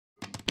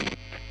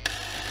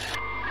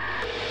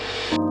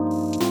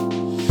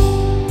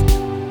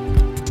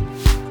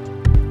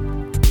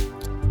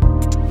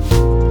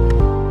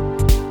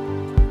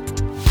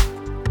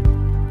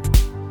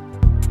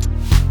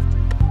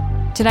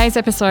Today's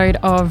episode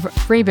of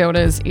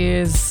Rebuilders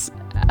is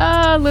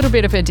a little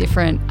bit of a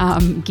different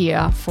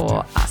gear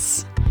for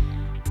us.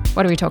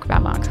 What do we talk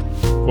about, Mark?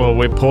 Well,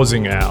 we're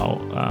pausing our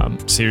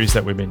series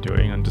that we've been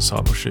doing on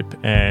discipleship,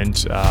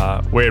 and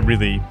we're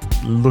really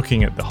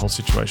looking at the whole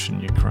situation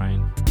in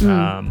Ukraine.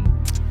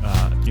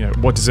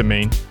 What does it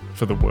mean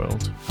for the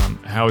world?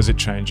 How is it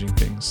changing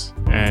things?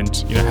 And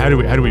how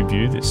do we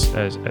view this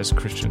as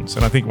Christians?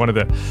 And I think one of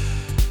the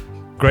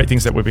great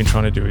things that we've been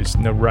trying to do is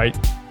narrate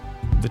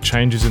the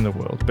changes in the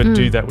world, but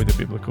do that with a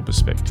biblical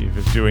perspective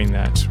of doing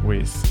that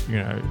with,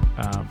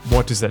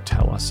 what does that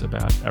tell us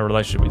about our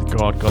relationship with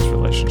God, God's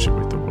relationship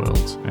with the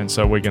world? And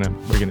so we're gonna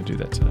do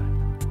that today.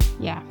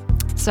 Yeah.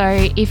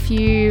 So if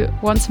you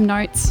want some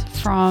notes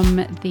from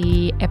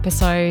the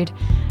episode,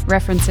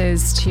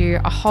 references to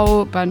a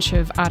whole bunch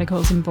of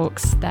articles and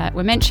books that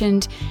were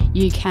mentioned,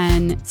 you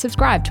can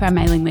subscribe to our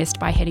mailing list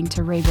by heading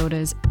to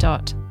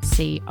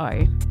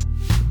rebuilders.co.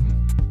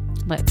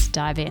 Let's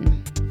dive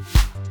in.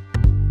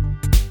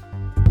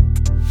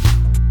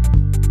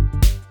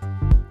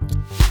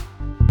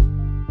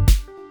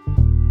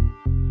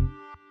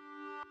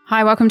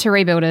 Hi, welcome to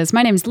Rebuilders.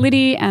 My name is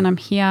Liddy and I'm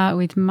here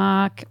with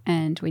Mark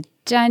and with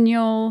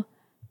Daniel.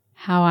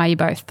 How are you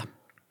both?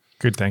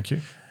 Good, thank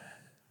you.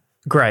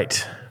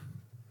 Great.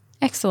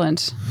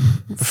 Excellent.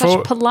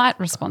 Such polite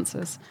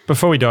responses.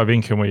 Before we dive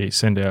in, can we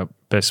send our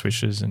best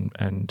wishes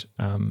and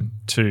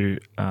to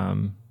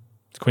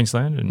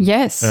Queensland? And,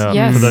 yes. For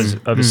those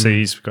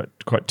overseas, we've got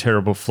quite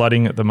terrible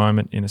flooding at the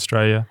moment in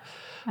Australia.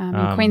 In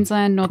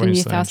Queensland, northern New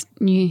South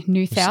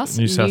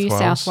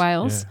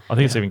Wales. Yeah. I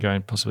think it's even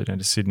going possibly down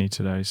to Sydney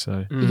today.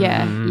 So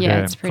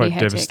it's pretty quite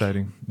hectic.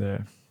 devastating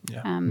there.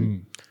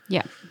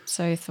 Yeah.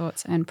 So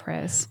thoughts and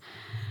prayers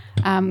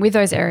with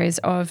those areas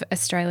of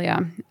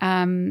Australia.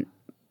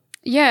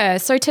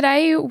 So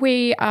today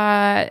we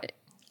are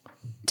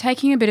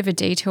taking a bit of a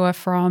detour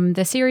from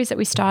the series that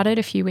we started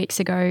a few weeks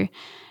ago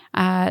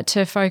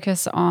to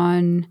focus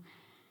on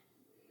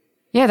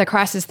the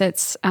crisis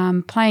that's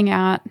playing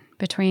out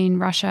between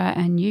Russia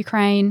and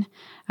Ukraine.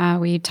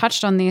 We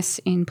touched on this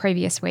in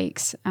previous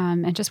weeks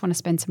and just want to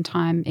spend some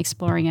time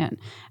exploring it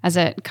as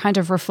it kind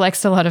of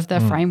reflects a lot of the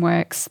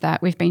frameworks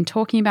that we've been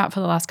talking about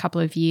for the last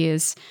couple of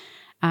years.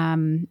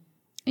 So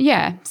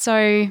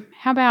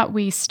how about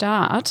we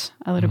start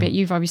a little bit?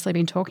 You've obviously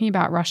been talking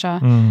about Russia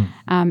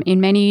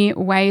in many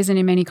ways and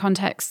in many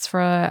contexts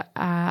for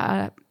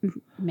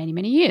many,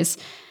 many years.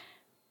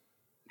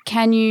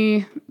 Can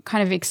you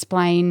kind of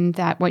explain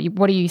that?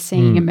 What are you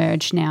seeing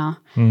emerge now?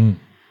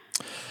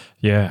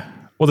 Yeah.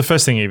 Well, the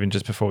first thing, even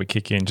just before we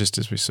kick in, just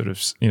as we sort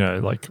of,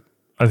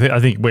 I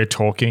think we're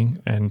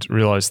talking and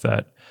realize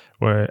that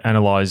we're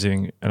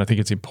analysing, and I think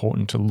it's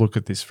important to look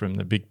at this from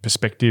the big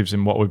perspectives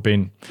and what we've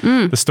been,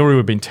 the story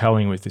we've been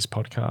telling with this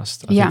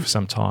podcast, I think for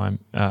some time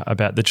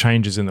about the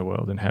changes in the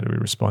world and how do we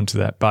respond to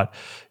that. But,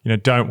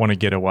 don't want to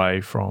get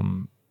away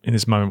from, in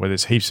this moment where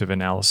there's heaps of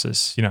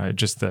analysis,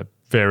 just the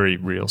very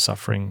real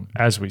suffering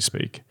as we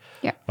speak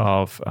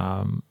of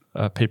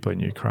people in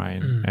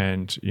Ukraine.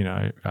 And,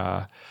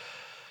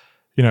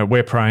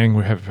 we're praying.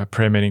 We have a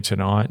prayer meeting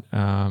tonight.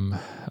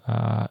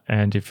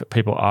 And if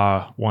people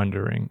are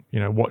wondering,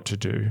 what to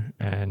do,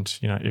 and,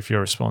 if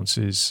your response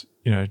is,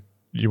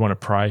 you want to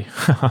pray,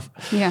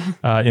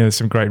 there's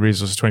some great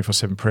resources,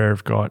 24/7 prayer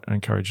I've got. I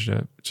encourage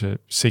you to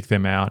seek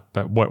them out,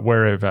 but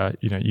wherever,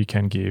 you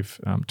can give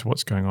to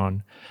what's going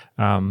on.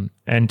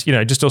 And,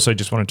 just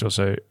wanted to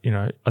also,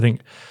 I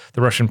think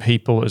the Russian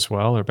people as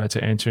well are about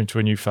to enter into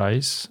a new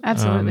phase.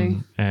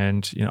 Absolutely.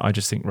 And, I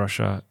just think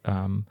Russia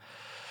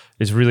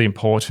is really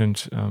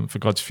important for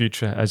God's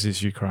future, as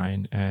is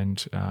Ukraine,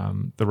 and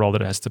the role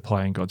that it has to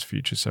play in God's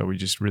future. So we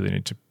just really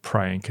need to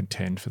pray and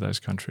contend for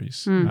those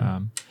countries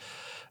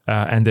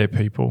and their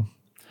people.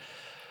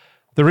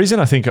 The reason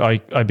I think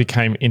I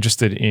became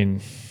interested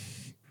in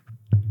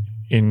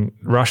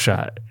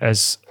Russia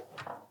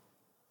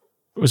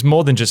was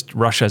more than just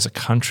Russia as a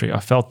country.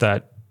 I felt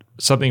that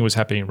something was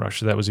happening in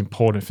Russia that was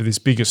important for this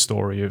bigger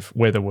story of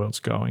where the world's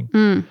going.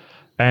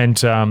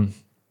 And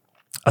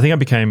I think I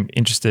became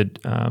interested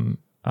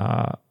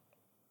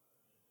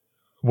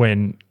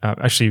when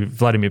actually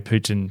Vladimir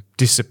Putin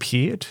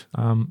disappeared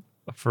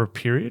for a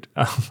period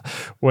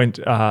when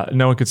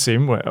no one could see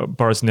him. Where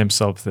Boris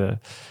Nemtsov,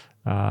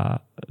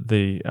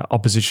 the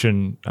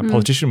opposition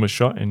politician, was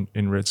shot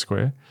in Red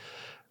Square.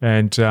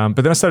 And but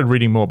then I started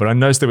reading more, but I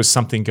noticed there was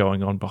something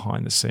going on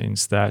behind the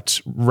scenes, that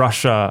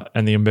Russia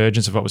and the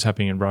emergence of what was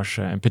happening in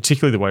Russia, and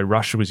particularly the way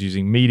Russia was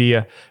using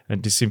media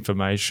and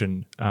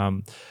disinformation,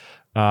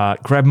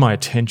 grabbed my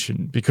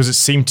attention because it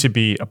seemed to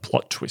be a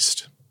plot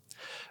twist.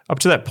 Up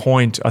to that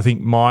point, I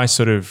think my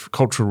sort of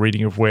cultural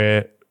reading of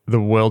where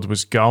the world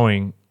was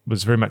going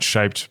was very much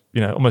shaped,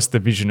 almost the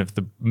vision of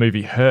the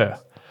movie Her.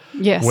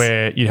 Yes.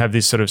 Where you have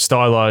this sort of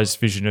stylized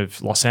vision of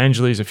Los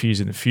Angeles a few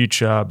years in the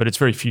future, but it's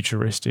very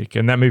futuristic.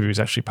 And that movie was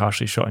actually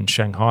partially shot in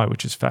Shanghai,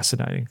 which is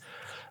fascinating.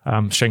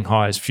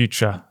 Shanghai is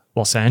future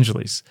Los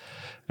Angeles.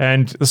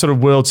 And the sort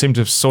of world seemed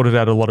to have sorted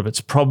out a lot of its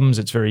problems.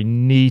 It's very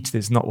neat.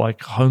 There's not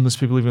like homeless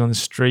people living on the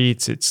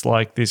streets. It's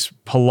like this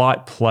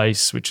polite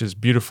place, which is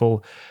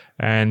beautiful.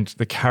 And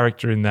the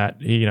character in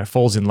that, he,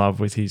 falls in love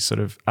with his sort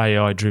of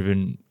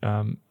AI-driven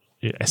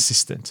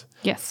assistant.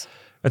 Yes.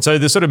 And so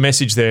the sort of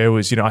message there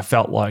was, I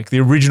felt like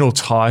the original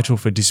title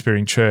for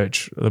Disappearing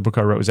Church, the book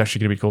I wrote, was actually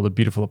going to be called The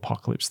Beautiful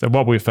Apocalypse. That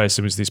what we were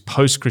facing was this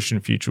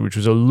post-Christian future, which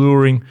was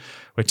alluring,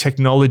 where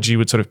technology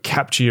would sort of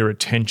capture your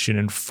attention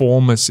and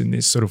form us in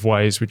these sort of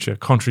ways which are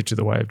contrary to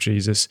the way of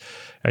Jesus.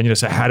 And,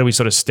 so how do we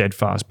sort of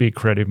steadfast, be a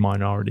creative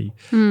minority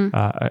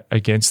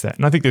against that?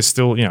 And I think there's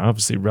still,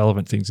 obviously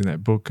relevant things in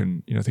that book.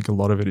 And, I think a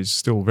lot of it is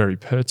still very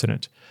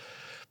pertinent.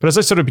 But as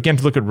I sort of began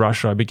to look at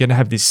Russia, I began to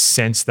have this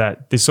sense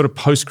that this sort of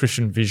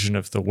post-Christian vision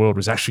of the world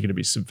was actually going to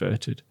be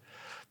subverted.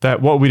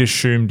 That what we'd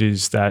assumed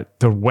is that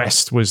the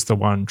West was the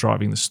one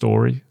driving the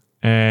story.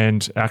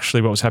 And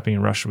actually what was happening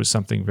in Russia was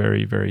something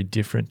very, very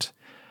different.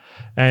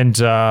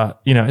 And, I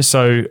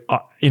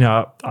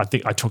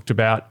think I talked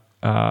about,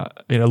 a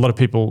lot of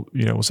people,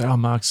 will say, oh,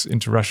 Mark's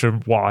into Russia.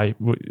 Why?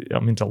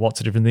 I'm into lots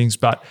of different things.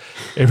 But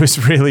it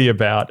was really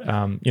about,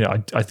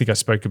 I think I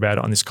spoke about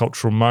it on this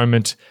cultural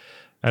moment.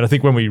 And I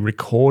think when we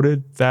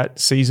recorded that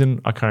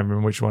season, I can't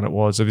remember which one it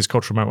was, of this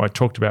cultural moment where I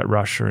talked about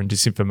Russia and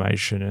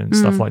disinformation and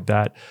stuff like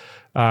that.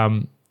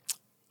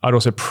 I'd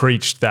also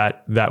preached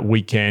that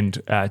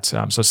weekend at, so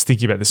I was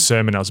thinking about the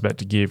sermon I was about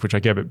to give, which I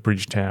gave at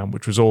Bridgetown,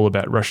 which was all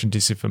about Russian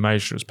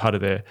disinformation. It was part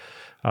of their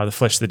The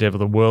Flesh, the Devil,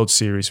 the World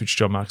series, which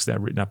John Mark's now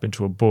written up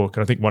into a book.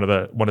 And I think one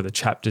of the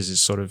chapters is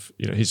sort of,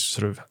 his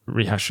sort of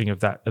rehashing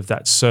of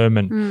that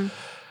sermon.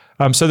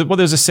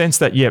 There's a sense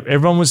that, I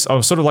was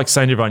sort of like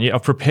saying to everyone,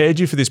 I've prepared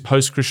you for this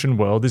post-Christian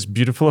world, this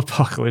beautiful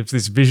apocalypse,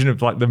 this vision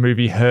of like the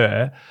movie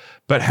Her,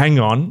 but hang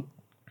on,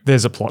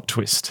 there's a plot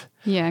twist.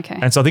 Yeah, okay.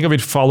 And so I think I've been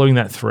following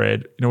that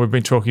thread, we've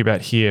been talking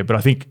about here, but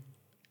I think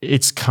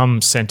it's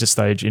come center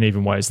stage in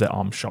even ways that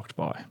I'm shocked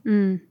by.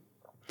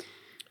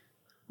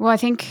 Well, I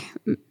think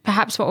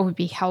perhaps what would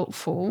be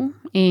helpful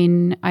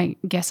in, I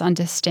guess,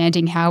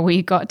 understanding how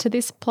we got to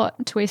this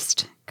plot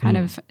twist kind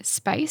of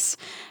space,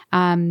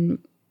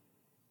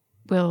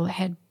 we'll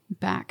head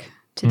back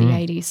to the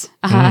 80s,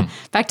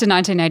 back to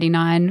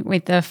 1989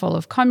 with the fall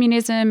of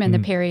communism and the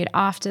period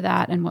after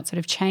that and what sort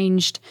of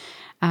changed,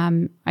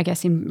 I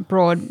guess, in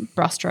broad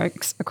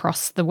brushstrokes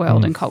across the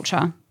world and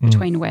culture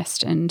between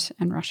West and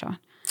Russia.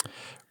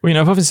 Well,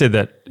 I've often said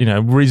that,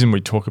 the reason we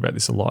talk about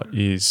this a lot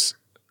is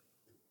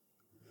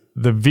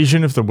the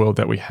vision of the world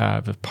that we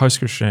have, of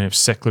post-Christianity, of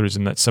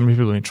secularism, that some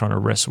people have been trying to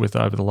wrestle with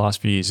over the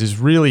last few years, is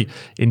really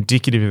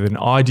indicative of an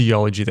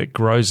ideology that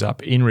grows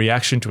up in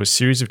reaction to a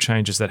series of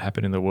changes that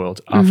happen in the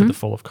world after the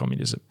fall of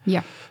communism.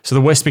 Yeah. So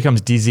the West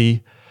becomes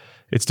dizzy.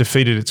 It's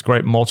defeated its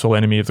great mortal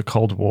enemy of the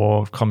Cold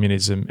War, of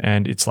communism,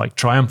 and it's like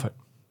triumphant,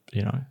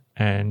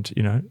 And,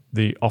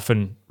 the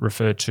often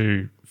referred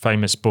to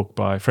famous book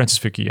by Francis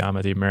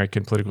Fukuyama, the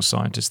American political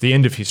scientist, The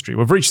End of History.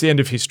 We've reached the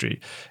end of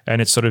history,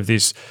 and it's sort of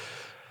this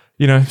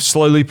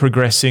slowly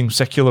progressing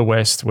secular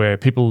West where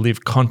people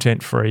live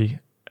content-free,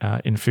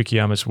 in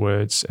Fukuyama's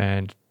words,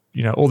 and,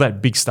 all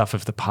that big stuff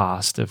of the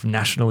past, of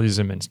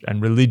nationalism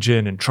and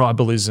religion and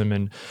tribalism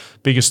and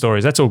bigger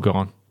stories, that's all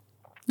gone.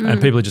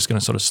 And people are just going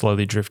to sort of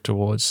slowly drift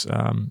towards,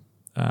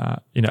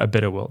 a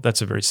better world.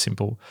 That's a very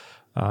simple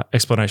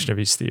explanation of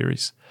his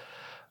theories.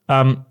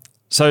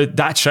 So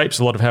that shapes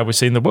a lot of how we're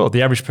seeing the world.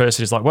 The average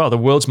person is like, well, the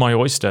world's my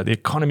oyster. The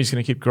economy's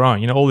going to keep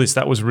growing. All this,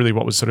 that was really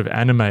what was sort of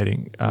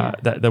animating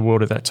the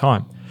world at that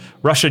time.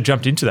 Russia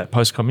jumped into that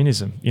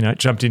post-communism,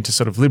 jumped into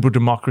sort of liberal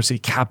democracy,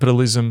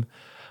 capitalism,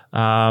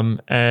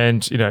 and,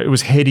 it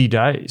was heady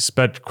days.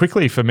 But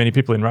quickly for many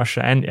people in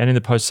Russia and in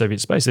the post-Soviet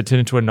space, it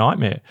turned into a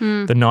nightmare.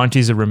 The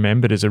 90s are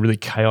remembered as a really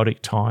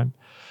chaotic time.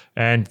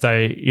 And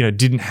they,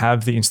 didn't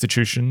have the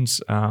institutions.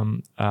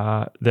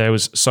 There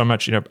was so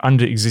much,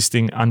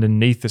 existing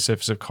underneath the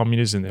surface of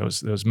communism. There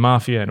was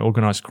mafia and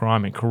organized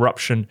crime and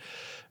corruption.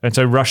 And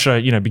so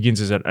Russia,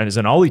 begins as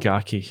an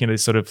oligarchy,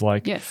 this sort of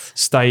like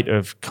state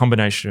of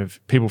combination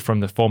of people from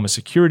the former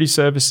security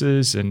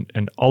services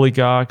and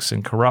oligarchs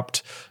and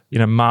corrupt,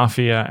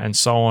 mafia and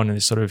so on, and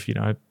this sort of,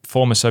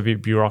 former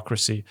Soviet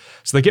bureaucracy.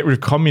 So they get rid of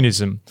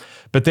communism,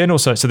 but then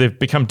also, so they've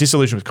become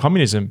disillusioned with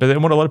communism. But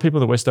then what a lot of people in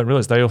the West don't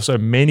realize,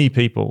 many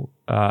people,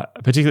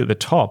 particularly at the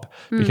top,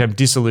 became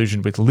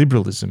disillusioned with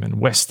liberalism and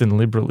Western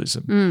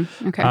liberalism.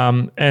 Okay.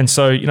 And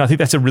so, I think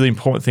that's a really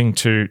important thing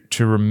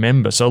to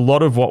remember. So a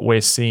lot of what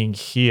we're seeing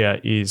here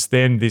is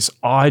then this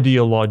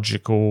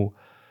ideological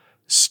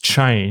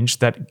change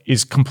that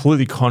is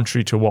completely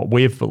contrary to what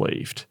we've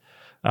believed.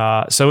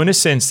 So in a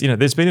sense,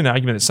 there's been an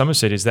argument that some have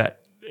said is that,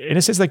 in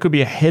a sense, they could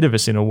be ahead of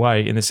us in a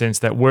way, in the sense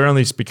that we're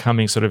only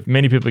becoming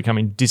many people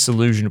becoming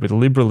disillusioned with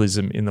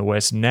liberalism in the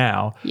West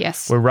now,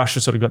 where Russia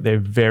sort of got there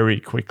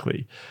very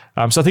quickly.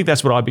 So I think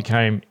that's what I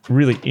became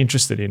really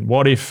interested in.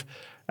 What if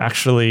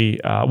actually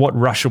what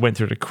Russia went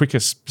through at a quicker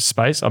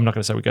space, I'm not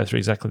going to say we go through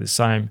exactly the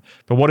same,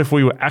 but what if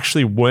we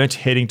weren't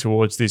heading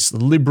towards this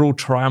liberal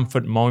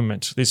triumphant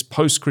moment, this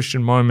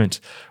post-Christian moment?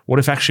 What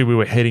if actually we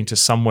were heading to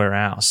somewhere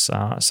else?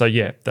 So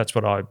that's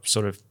what I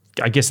sort of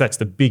I guess that's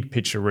the big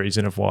picture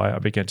reason of why I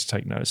began to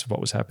take notice of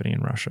what was happening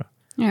in Russia.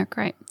 Yeah,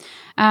 great.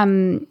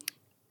 And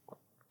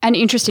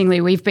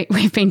interestingly, we've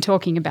been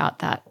talking about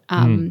that.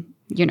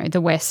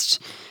 The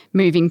West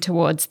moving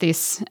towards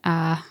this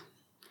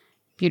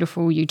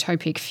beautiful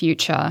utopic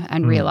future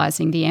and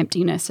realizing the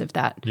emptiness of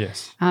that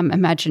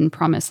imagined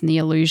promise and the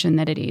illusion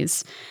that it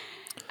is.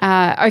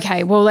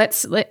 Okay, well,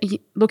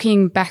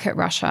 looking back at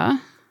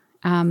Russia,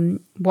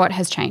 what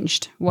has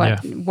changed?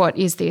 What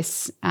is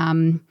this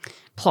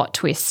plot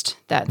twist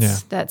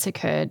that's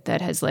occurred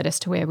that has led us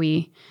to where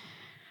we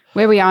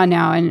are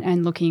now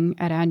and looking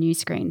at our news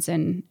screens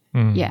and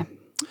Well,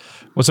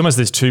 it's almost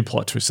there's two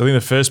plot twists. I think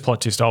the first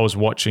plot twist I was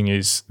watching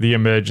is the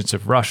emergence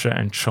of Russia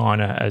and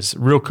China as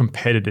real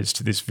competitors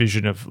to this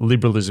vision of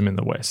liberalism in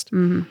the West.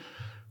 Mm-hmm.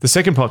 The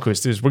second plot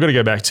twist is we're going to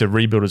go back to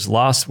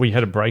Rebuilders. We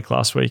had a break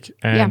last week,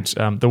 and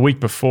the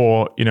week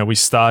before, we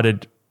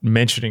started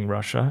mentioning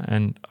Russia,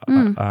 and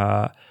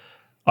I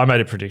made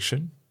a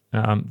prediction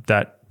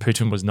that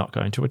Putin was not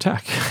going to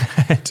attack.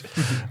 And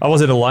I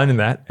wasn't alone in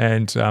that.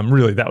 And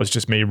really, that was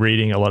just me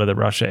reading a lot of the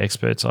Russia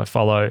experts I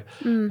follow,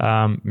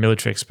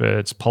 military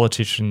experts,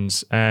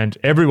 politicians, and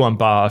everyone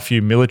bar a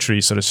few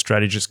military sort of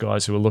strategist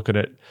guys who were looking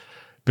at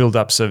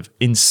build-ups of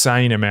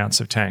insane amounts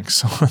of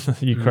tanks on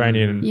the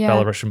Ukrainian and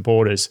Belarusian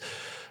borders.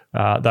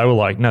 They were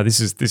like, no, this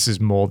is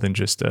more than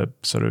just a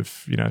sort of,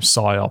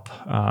 psyop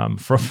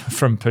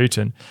from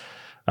Putin.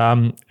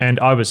 And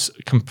I was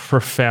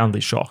profoundly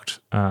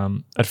shocked.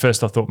 At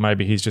first I thought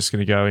maybe he's just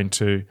going to go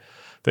into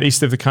the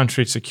east of the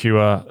country,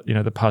 secure,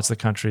 the parts of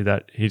the country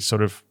that he'd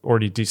sort of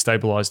already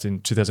destabilized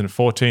in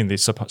 2014,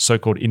 these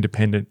so-called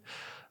independent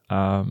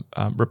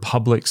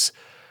republics.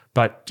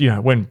 But,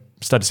 when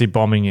started to see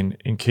bombing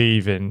in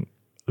Kyiv and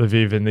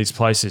Lviv and these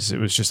places, it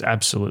was just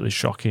absolutely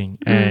shocking,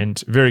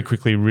 and very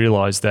quickly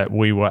realized that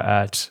we were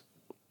at,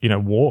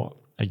 war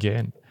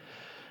again.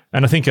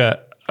 And I think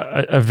a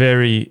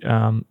very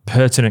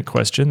pertinent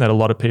question that a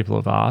lot of people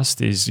have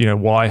asked is,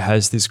 why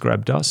has this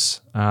grabbed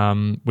us?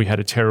 We had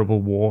a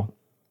terrible war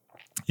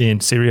in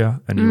Syria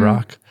and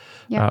Iraq,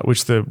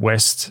 which the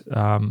West,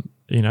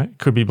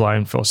 could be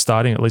blamed for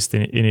starting, at least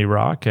in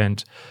Iraq,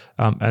 and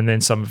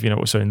then some of,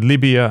 also in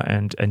Libya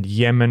and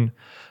Yemen.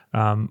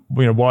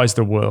 Why is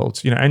the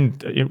world,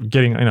 and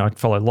getting, I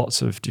follow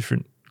lots of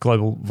different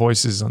global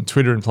voices on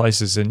Twitter and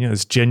places, and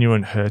there's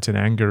genuine hurt and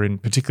anger in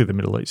particularly the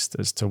Middle East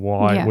as to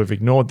why we've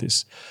ignored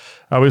this.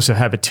 We also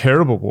have a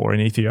terrible war in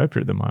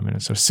Ethiopia at the moment.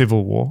 It's a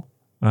civil war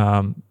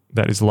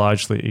that is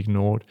largely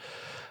ignored.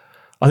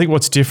 I think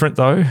what's different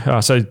though,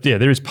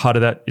 there is part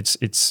of that.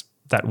 It's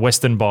that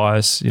Western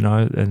bias,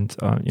 and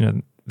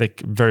there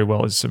very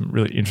well is some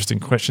really interesting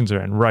questions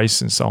around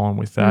race and so on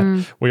with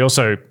that. We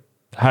also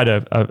had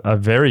a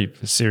very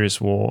serious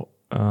war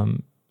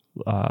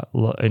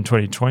in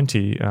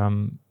 2020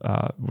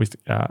 with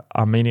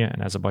Armenia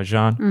and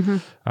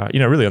Azerbaijan,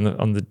 really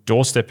on the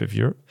doorstep of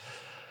Europe,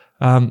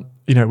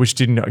 which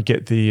didn't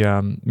get the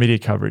media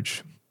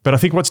coverage. But I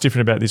think what's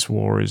different about this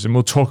war is, and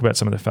we'll talk about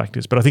some of the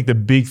factors, but I think the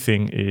big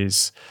thing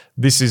is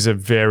this is a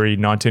very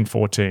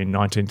 1914,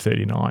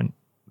 1939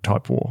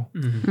 type war.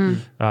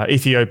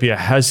 Ethiopia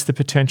has the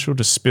potential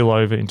to spill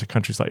over into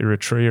countries like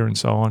Eritrea and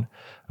so on.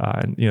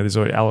 And, there's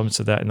already elements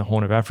of that in the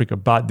Horn of Africa.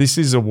 But this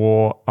is a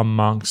war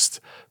amongst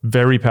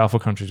very powerful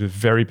countries with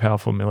very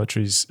powerful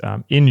militaries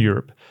in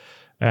Europe.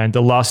 And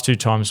the last two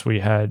times we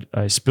had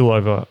a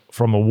spillover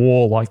from a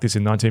war like this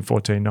in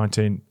 1914,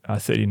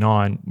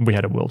 1939, we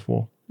had a world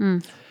war.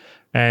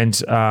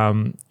 And,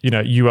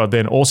 you are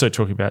then also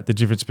talking about the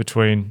difference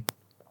between,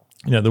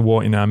 the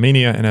war in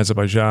Armenia and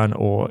Azerbaijan,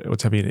 or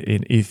what's happening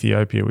in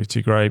Ethiopia with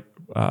Tigray,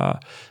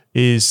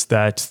 is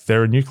that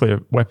there are nuclear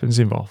weapons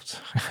involved.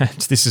 And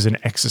this is an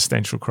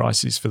existential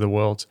crisis for the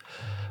world.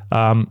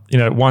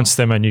 Once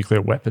them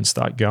nuclear weapons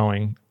start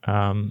going,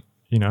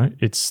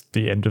 it's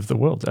the end of the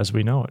world as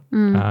we know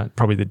it.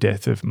 Probably the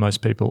death of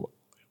most people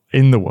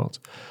in the world.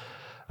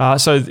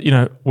 So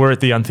we're at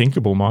the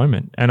unthinkable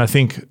moment. And I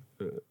think,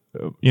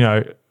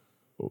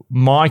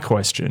 my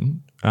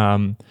question,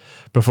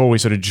 before we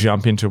sort of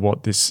jump into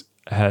what this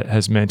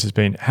has meant, has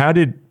been, how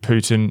did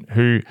Putin,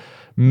 who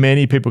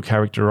many people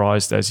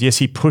characterized as, yes,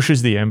 he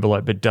pushes the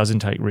envelope but doesn't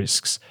take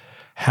risks,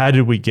 how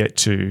did we get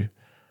to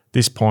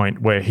this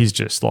point where he's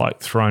just like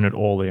thrown it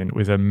all in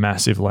with a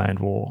massive land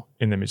war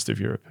in the midst of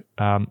Europe?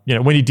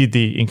 When he did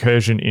the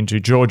incursion into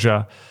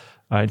Georgia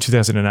in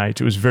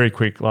 2008, it was very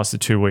quick,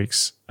 lasted 2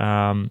 weeks.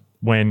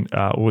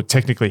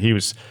 Technically he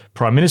was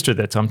prime minister at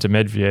that time to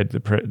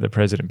Medvedev, the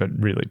president, but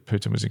really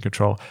Putin was in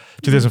control.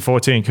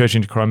 2014,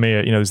 incursion into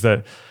Crimea, there's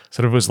the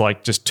sort of was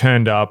like just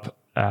turned up,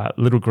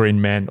 little green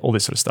men, all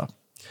this sort of stuff.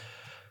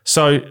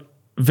 So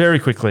very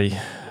quickly,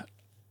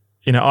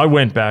 I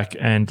went back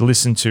and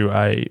listened to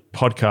a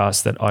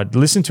podcast that I'd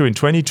listened to in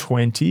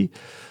 2020,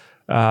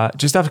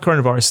 just after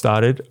coronavirus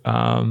started.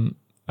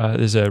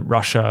 There's a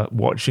Russia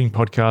watching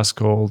podcast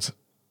called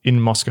In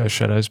Moscow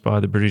Shadows by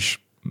the British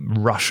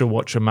Russia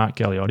watcher Mark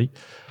Galeotti.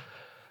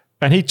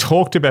 And he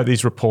talked about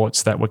these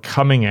reports that were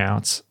coming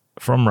out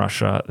from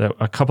Russia, that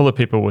a couple of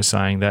people were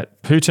saying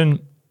that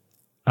Putin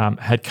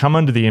had come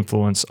under the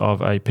influence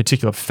of a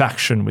particular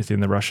faction within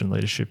the Russian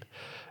leadership.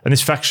 And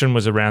this faction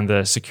was around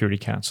the Security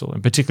Council,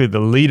 and particularly the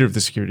leader of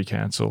the Security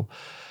Council,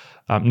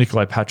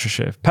 Nikolai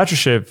Patrushev.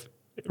 Patrushev,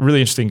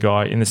 really interesting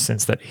guy in the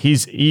sense that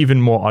he's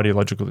even more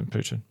ideological than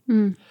Putin.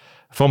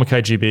 A former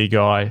KGB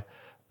guy,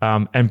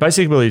 and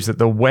basically believes that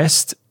the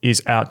West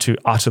is out to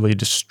utterly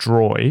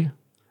destroy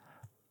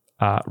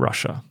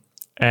Russia.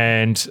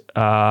 And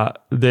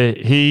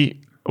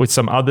he, with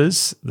some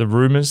others, the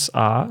rumors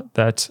are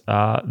that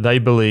they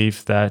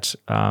believe that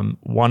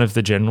one of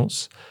the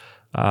generals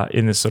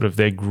in the sort of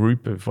their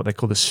group of what they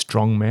call the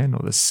strongmen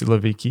or the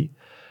Siloviki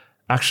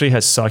actually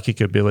has psychic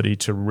ability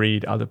to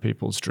read other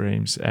people's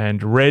dreams,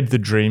 and read the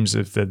dreams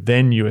of the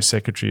then US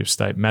Secretary of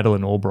State,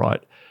 Madeleine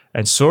Albright,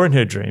 and saw in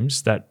her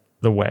dreams that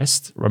the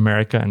West,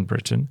 America and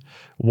Britain,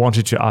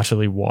 wanted to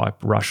utterly wipe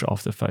Russia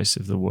off the face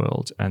of the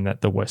world, and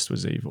that the West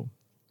was evil.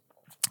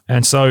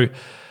 And so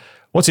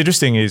what's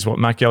interesting is what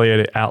Mark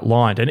Galeotti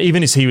outlined, and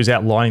even as he was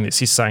outlining this,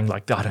 he's saying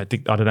like, I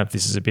don't know if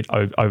this is a bit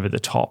over the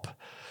top,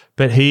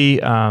 but he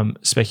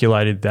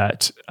speculated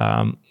that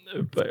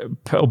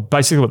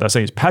basically what they're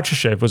saying is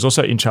Patrushev was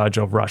also in charge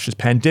of Russia's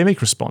pandemic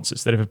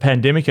responses, that if a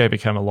pandemic ever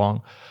came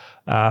along,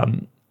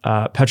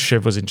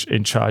 Patrushev was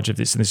in charge of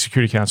this, and the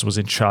Security Council was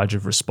in charge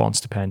of response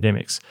to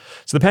pandemics.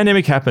 So the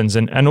pandemic happens,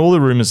 and all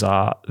the rumors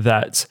are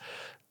that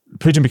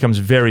Putin becomes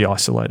very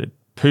isolated.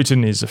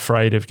 Putin is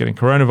afraid of getting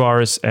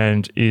coronavirus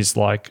and is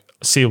like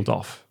sealed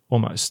off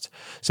almost.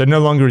 So no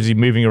longer is he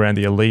moving around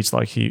the elites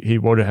like he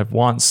would have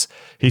once.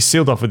 He's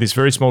sealed off with this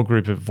very small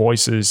group of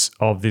voices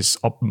of this,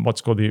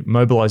 what's called the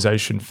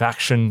mobilization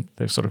faction,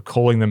 they're sort of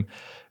calling them.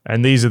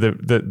 And these are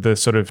the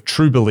sort of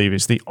true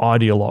believers, the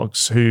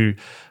ideologues who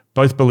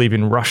both believe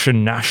in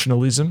Russian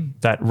nationalism,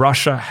 that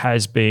Russia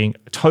has been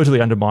totally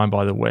undermined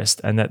by the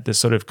West, and that the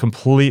sort of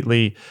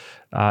completely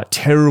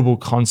terrible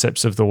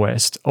concepts of the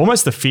West.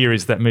 Almost the fear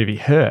is that movie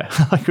Her,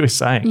 like we were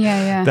saying,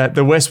 that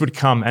the West would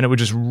come and it would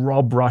just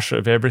rob Russia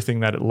of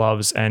everything that it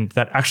loves, and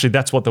that actually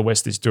that's what the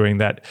West is doing,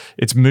 that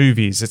its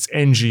movies, its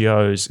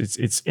NGOs,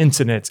 its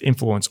internet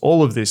influence,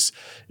 all of this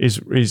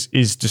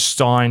is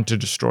designed to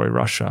destroy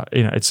Russia.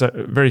 You know, it's a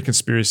very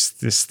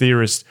conspiracy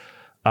theorist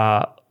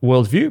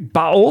worldview,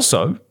 but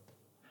also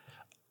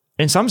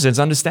in some sense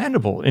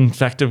understandable in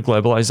fact of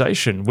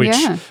globalization, which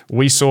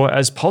we saw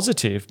as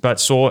positive, but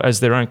saw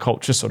as their own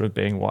culture sort of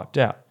being wiped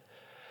out.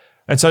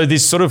 And so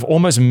this sort of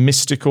almost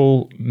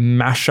mystical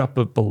mashup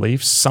of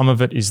beliefs, some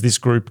of it is this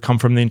group come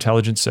from the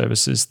intelligence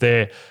services.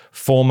 They're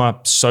former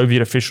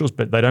Soviet officials,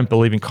 but they don't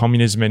believe in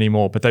communism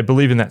anymore, but they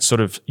believe in that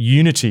sort of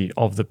unity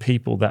of the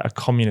people that a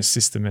communist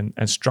system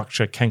and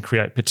structure can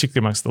create,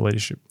 particularly amongst the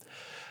leadership.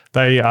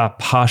 They are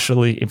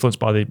partially influenced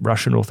by the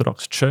Russian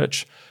Orthodox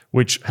Church,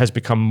 which has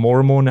become more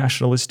and more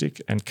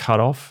nationalistic and cut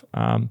off.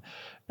 And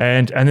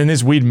then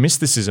there's weird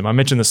mysticism. I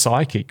mentioned the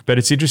psychic, but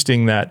it's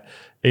interesting that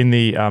in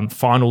the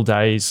final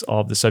days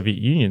of the Soviet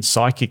Union,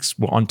 psychics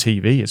were on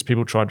TV as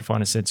people tried to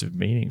find a sense of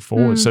meaning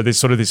forward. So there's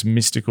sort of this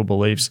mystical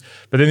beliefs,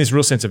 but then this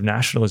real sense of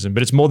nationalism.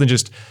 But it's more than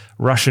just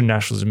Russian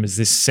nationalism. It's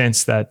this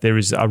sense that there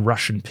is a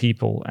Russian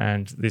people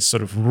and this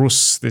sort of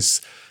Rus,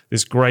 this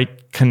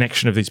great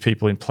connection of these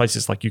people in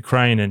places like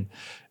Ukraine and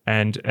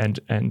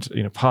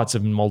you know parts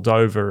of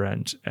Moldova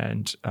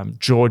and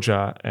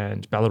Georgia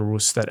and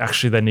Belarus, that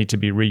actually they need to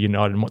be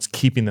reunited, and what's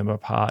keeping them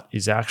apart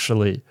is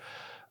actually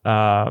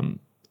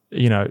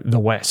you know the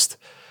West.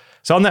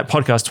 So on that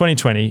podcast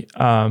 2020,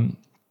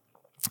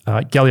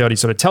 Galeotti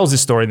sort of tells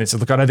this story and then says,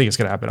 look, I don't think it's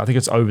going to happen. I think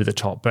it's over the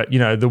top. But you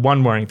know the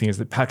one worrying thing is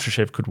that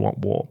Patrushev could want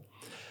war.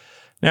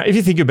 Now, if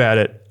you think about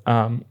it,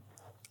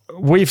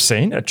 we've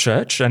seen at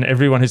church, and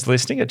everyone who's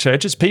listening at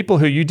churches, people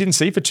who you didn't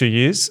see for 2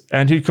 years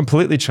and who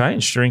completely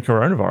changed during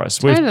coronavirus.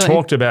 Totally. We've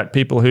talked about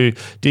people who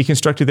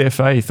deconstructed their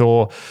faith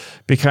or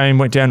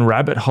went down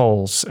rabbit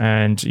holes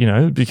and, you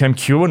know, became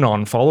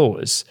QAnon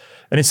followers.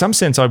 And in some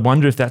sense, I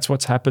wonder if that's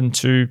what's happened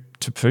to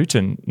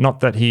Putin. Not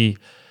that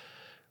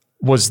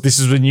this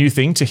is a new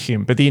thing to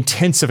him, but the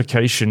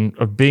intensification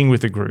of being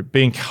with the group,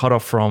 being cut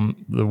off from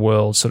the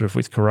world sort of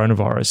with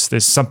coronavirus,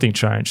 there's something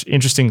changed.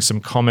 Interesting, some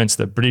comments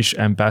the British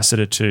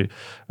ambassador to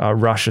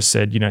Russia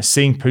said, you know,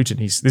 seeing Putin,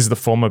 this is the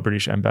former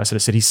British ambassador,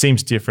 said he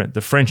seems different.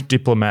 The French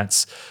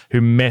diplomats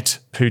who met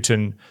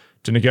Putin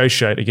to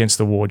negotiate against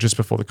the war just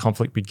before the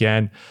conflict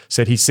began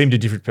said he seemed a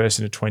different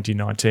person in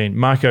 2019.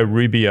 Marco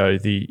Rubio,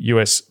 the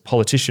US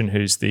politician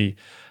who's the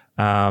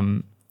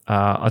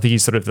I think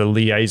he's sort of the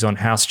liaison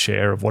House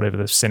chair of whatever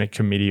the Senate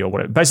committee or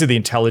whatever. Basically, the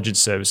intelligence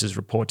services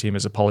report to him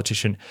as a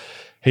politician.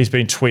 He's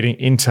been tweeting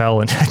intel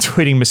and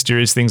tweeting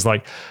mysterious things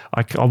like,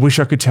 I wish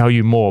I could tell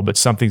you more, but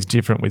something's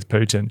different with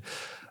Putin.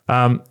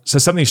 So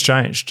something's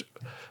changed.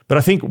 But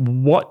I think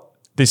what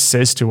this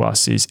says to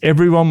us is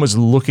everyone was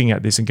looking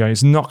at this and going,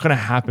 it's not going to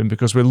happen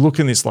because we're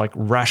looking at this like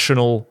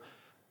rational,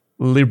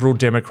 liberal,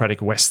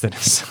 democratic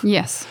Westerners.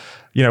 Yes.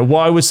 You know,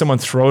 why would someone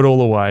throw it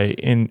all away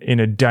in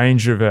a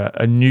danger of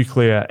a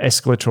nuclear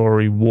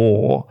escalatory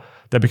war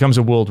that becomes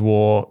a world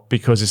war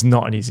because it's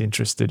not in his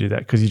interest to do that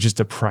because he's just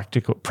a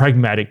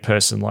pragmatic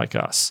person like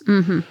us.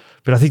 Mm-hmm.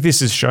 But I think this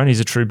has shown he's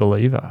a true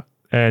believer.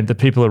 and the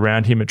people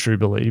around him are true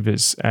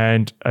believers,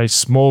 and a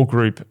small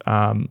group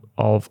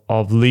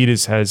of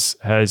leaders has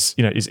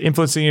is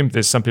influencing him.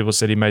 There's some people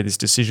said he made this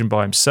decision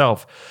by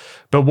himself.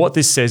 But what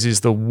this says is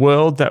the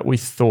world that we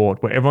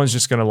thought, where everyone's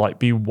just going to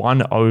be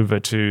won over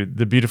to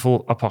the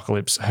beautiful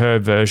apocalypse, her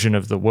version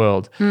of the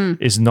world,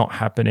 is not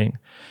happening.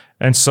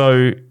 And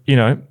so,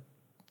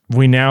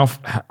 we now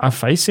are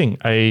facing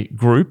a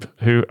group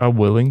who are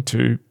willing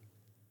to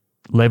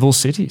level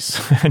cities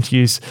and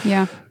use,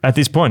 at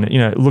this point,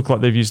 look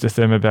like they've used a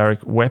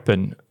thermobaric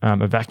weapon,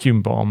 a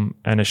vacuum bomb,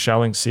 and are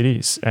shelling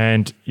cities.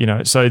 And,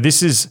 so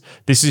this is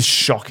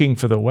shocking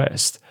for the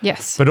West.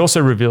 Yes. But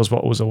also reveals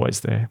what was always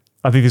there.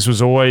 I think this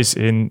was always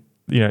in,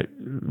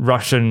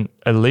 Russian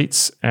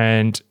elites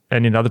and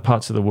in other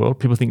parts of the world.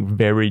 People think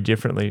very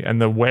differently.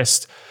 And the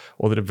West,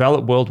 or the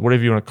developed world,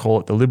 whatever you want to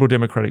call it, the liberal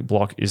democratic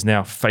bloc is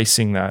now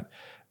facing that.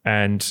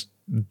 And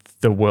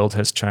the world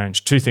has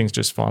changed. Two things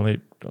just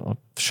finally, I'll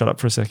shut up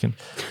for a second.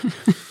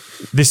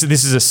 This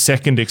is a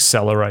second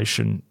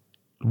acceleration.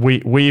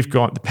 We've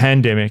got the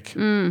pandemic,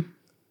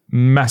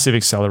 massive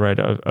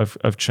accelerator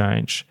of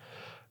change.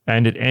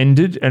 And it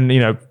ended, and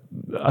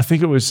I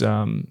think it was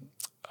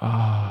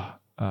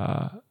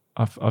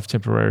of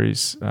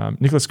temporaries,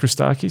 Nicholas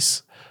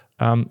Christakis,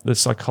 the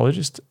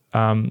psychologist,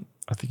 I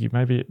think he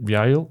may be at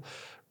Yale,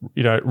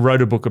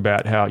 wrote a book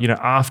about how,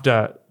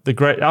 after the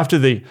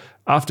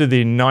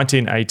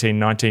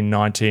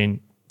 1918-1919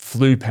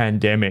 flu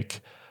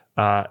pandemic,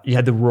 you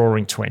had the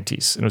Roaring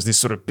Twenties, and it was this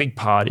sort of big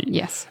party.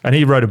 Yes. And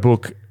he wrote a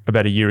book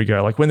about a year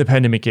ago, like, when the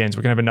pandemic ends,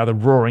 we're going to have another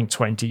Roaring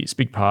Twenties,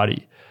 big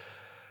party.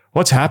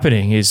 What's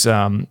happening is,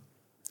 I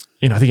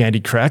think Andy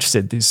Crouch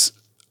said this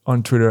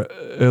on Twitter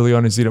early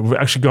on, is, we're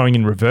actually going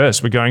in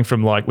reverse. We're going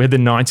from we had the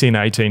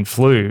 1918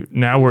 flu,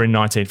 now we're in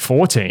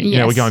 1914.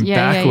 Yes. We're going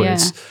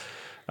backwards. Yeah.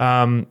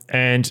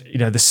 And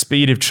the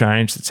speed of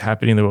change that's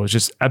happening in the world is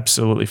just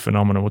absolutely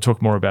phenomenal. We'll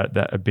talk more about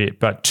that a bit.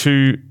 But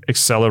 2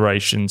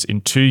 accelerations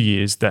in 2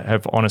 years that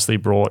have honestly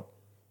brought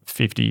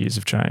 50 years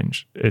of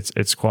change.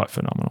 It's quite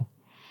phenomenal.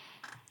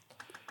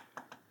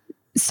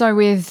 So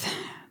if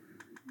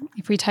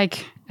we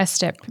take a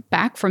step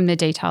back from the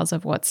details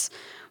of what's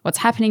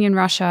happening in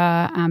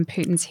Russia,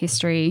 Putin's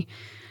history,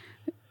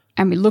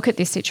 and we look at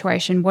this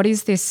situation, what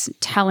is this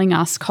telling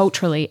us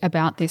culturally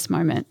about this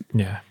moment?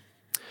 Yeah.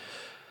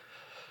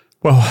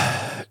 Well,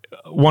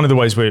 one of the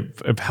ways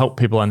we've helped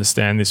people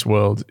understand this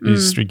world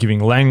is through giving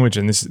language,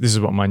 and this is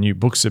what my new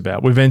book's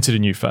about. We've entered a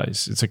new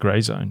phase. It's a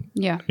grey zone.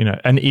 Yeah.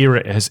 An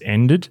era has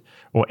ended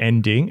or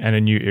ending, and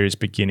a new era is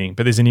beginning.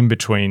 But there's an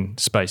in-between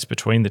space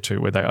between the two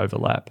where they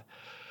overlap.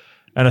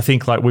 And I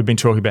think we've been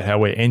talking about how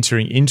we're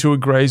entering into a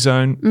grey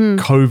zone.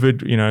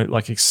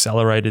 COVID,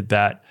 accelerated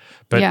that.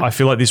 But I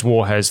feel like this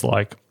war has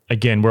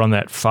again, we're on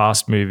that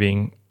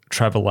fast-moving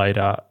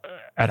travelator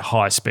at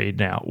high speed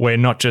now. We're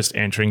not just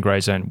entering grey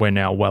zone, we're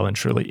now well and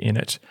truly in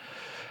it.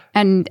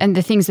 And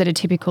the things that are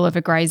typical of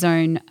a grey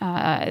zone,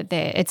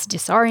 it's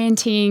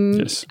disorienting.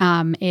 Yes.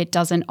 It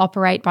doesn't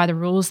operate by the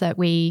rules that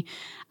we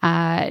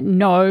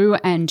know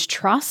and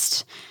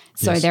trust.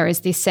 So there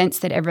is this sense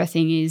that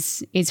everything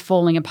is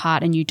falling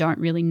apart and you don't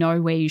really know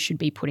where you should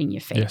be putting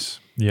your feet.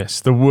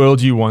 Yes. The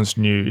world you once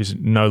knew is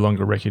no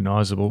longer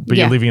recognisable, but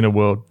you're living in a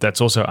world that's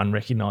also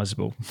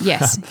unrecognisable.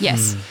 Yes.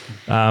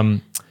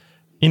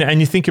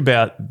 And you think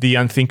about the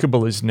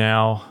unthinkable is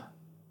now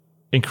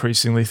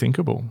increasingly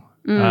thinkable.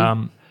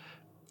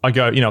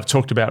 I've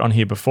talked about on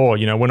here before,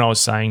 when I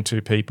was saying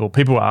to people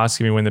were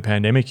asking me when the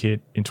pandemic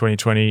hit in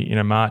 2020,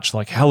 March,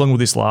 how long will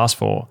this last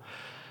for?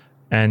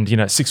 And,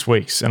 6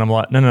 weeks. And I'm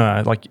like,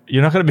 no,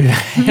 you're not going to be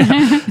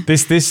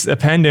this a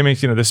pandemic,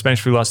 the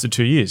Spanish flu lasted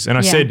 2 years. And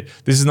I said,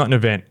 this is not an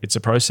event, it's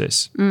a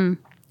process.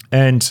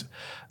 And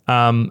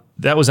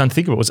that was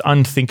unthinkable. It was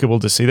unthinkable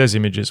to see those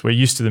images. We're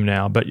used to them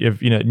now, but you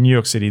have, New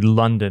York City,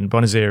 London,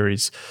 Buenos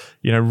Aires,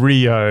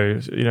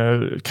 Rio,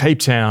 Cape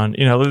Town,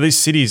 these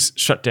cities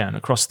shut down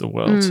across the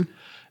world.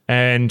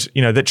 And,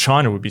 that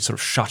China would be sort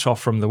of shut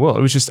off from the world.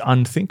 It was just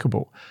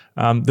unthinkable.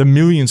 The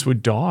millions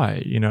would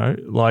die,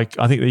 I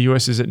think the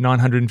US is at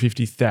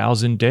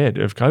 950,000 dead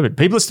of COVID.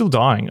 People are still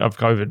dying of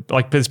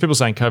COVID. There's people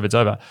saying COVID's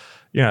over.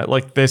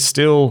 There's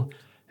still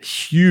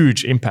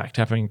huge impact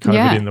happening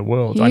COVID in the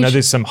world. Huge. I know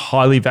there's some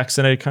highly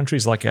vaccinated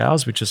countries like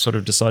ours, which has sort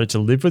of decided to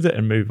live with it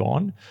and move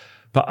on.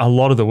 But a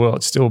lot of the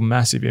world, still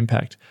massive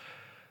impact.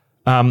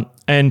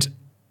 And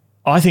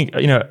I think,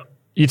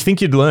 you'd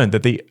think you'd learn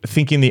that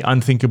thinking the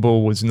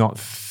unthinkable was not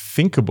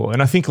thinkable.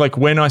 And I think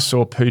when I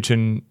saw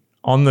Putin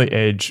on the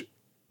edge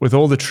with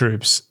all the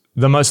troops,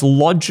 the most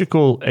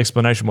logical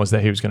explanation was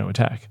that he was going to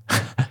attack.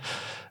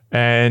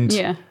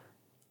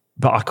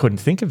 But I couldn't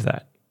think of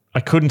that. I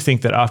couldn't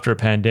think that after a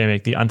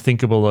pandemic, the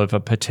unthinkable of a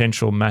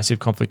potential massive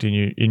conflict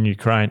in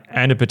Ukraine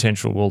and a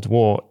potential world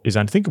war is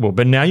unthinkable.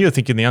 But now you're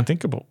thinking the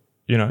unthinkable,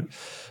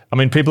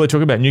 people are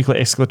talking about nuclear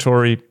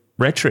escalatory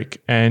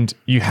rhetoric, and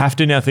you have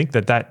to now think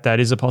that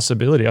is a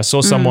possibility. I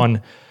saw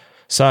someone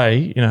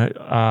say,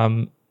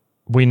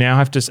 we now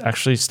have to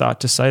actually start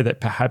to say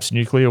that perhaps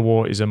nuclear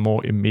war is a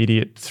more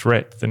immediate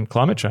threat than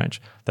climate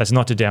change. That's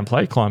not to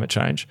downplay climate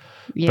change,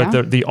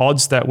 but the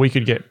odds that we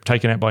could get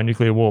taken out by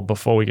nuclear war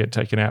before we get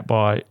taken out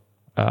by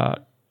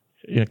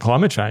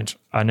climate change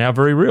are now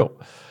very real.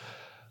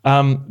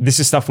 This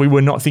is stuff we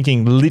were not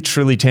thinking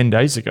literally 10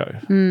 days ago.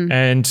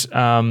 And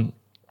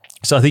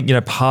so I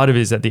think, part of it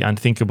is that the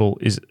unthinkable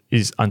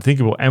is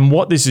unthinkable. And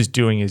what this is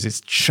doing is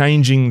it's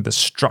changing the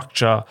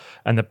structure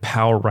and the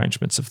power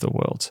arrangements of the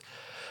world.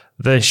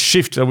 The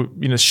shift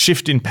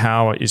in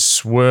power is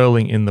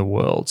swirling in the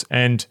world.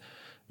 And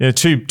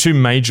two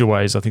major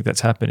ways I think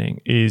that's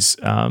happening is,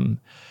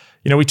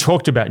 we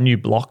talked about new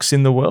blocks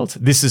in the world.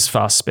 This has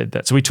fast sped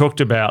that. So we talked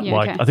about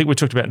I think we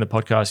talked about in the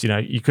podcast,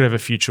 you could have a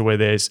future where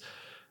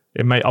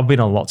I've been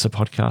on lots of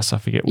podcasts. I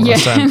forget what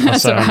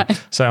I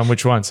say on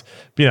which ones.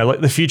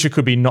 But, the future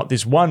could be not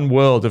this one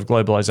world of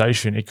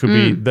globalization. It could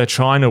be the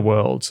China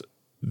world,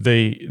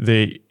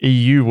 the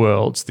EU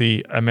world,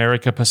 the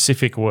America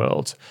Pacific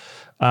world.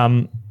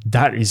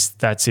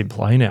 That's in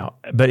play now,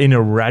 but in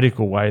a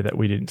radical way that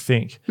we didn't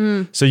think.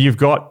 So you've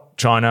got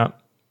China,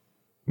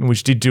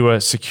 which did do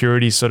a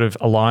security sort of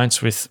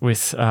alliance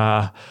with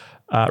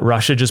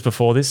Russia just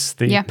before this.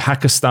 The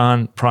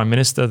Pakistan Prime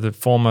Minister, the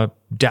former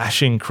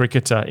dashing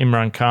cricketer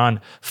Imran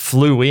Khan,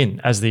 flew in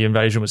as the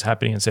invasion was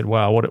happening and said,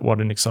 wow, what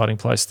an exciting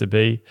place to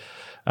be.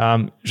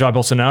 Jair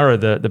Bolsonaro,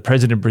 the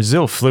president of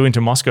Brazil, flew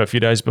into Moscow a few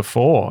days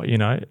before,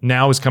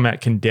 now has come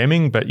out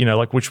condemning, but,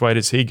 which way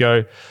does he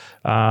go?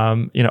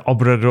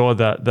 Obrador,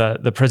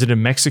 the president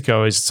of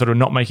Mexico, is sort of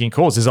not making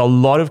calls. There's a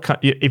lot of,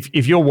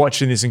 if you're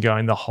watching this and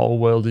going, the whole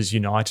world is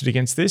united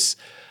against this,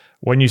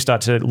 when you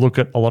start to look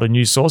at a lot of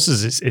news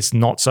sources, it's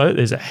not so.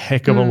 There's a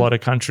heck of a lot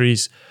of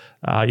countries.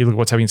 You look at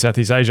what's happening in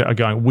Southeast Asia, are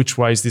going, which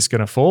way is this going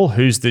to fall?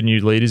 Who's the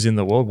new leaders in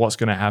the world? What's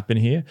going to happen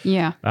here?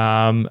 Yeah.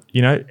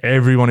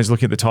 Everyone is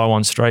looking at the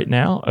Taiwan Strait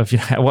now of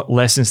what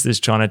lessons does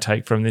China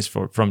take from this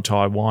from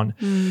Taiwan.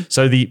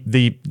 So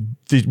the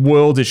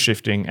world is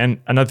shifting, and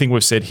another thing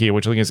we've said here,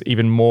 which I think is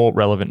even more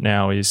relevant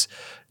now, is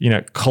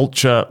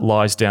culture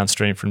lies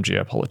downstream from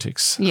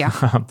geopolitics.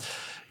 Yeah.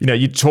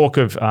 You talk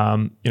of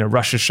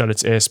Russia shut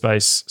its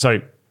airspace.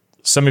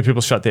 So many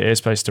people shut their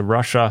airspace to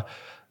Russia.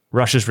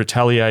 Russia's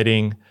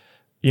retaliating.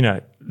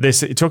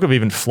 There's talk of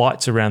even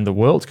flights around the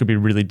world could be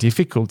really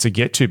difficult to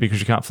get to because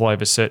you can't fly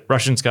over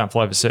Russians can't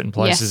fly over certain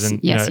places,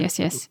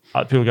 yes.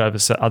 People go over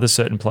other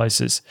certain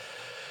places.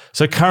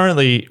 So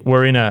currently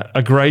we're in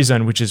a grey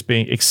zone which is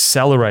being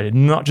accelerated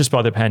not just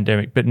by the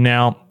pandemic, but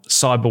now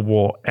cyber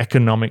war,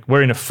 economic.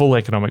 We're in a full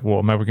economic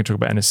war. Maybe we can talk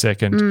about in a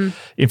second.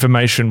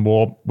 Information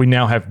war. We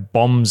now have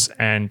bombs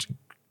and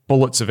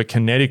bullets of a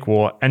kinetic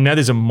war, and now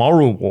there's a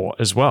moral war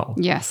as well.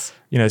 Yes.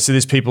 So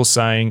there's people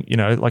saying,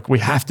 we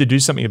have to do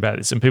something about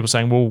this. And people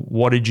saying, well,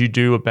 what did you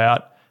do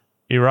about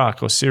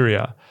Iraq or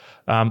Syria?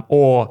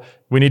 Or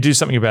we need to do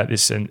something about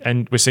this.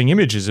 And we're seeing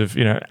images of,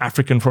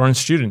 African foreign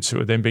students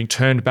who are then being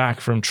turned back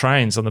from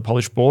trains on the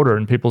Polish border,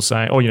 and people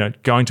saying,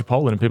 going to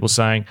Poland, and people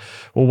saying,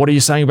 well, what are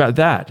you saying about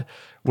that?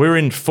 We're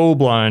in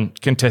full-blown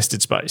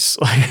contested space.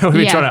 We've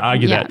been trying to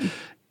argue that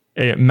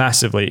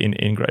massively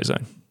in grey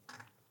zone.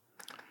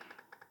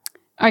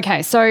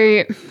 Okay,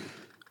 so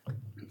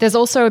there's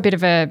also a bit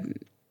of a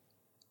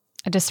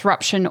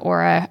disruption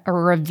or a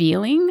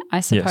revealing, I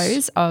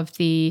suppose, of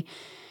the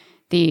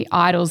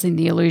idols and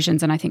the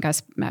illusions, and I think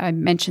I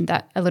mentioned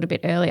that a little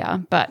bit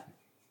earlier, but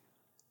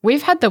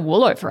we've had the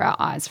wool over our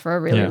eyes for a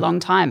really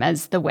long time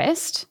as the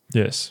West.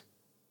 Yes.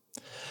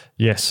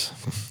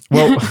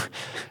 Well,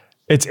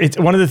 it's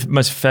one of the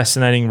most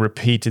fascinating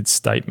repeated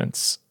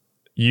statements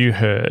you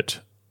heard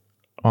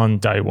on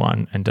day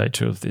one and day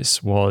two of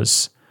this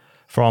was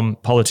from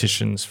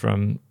politicians,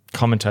 from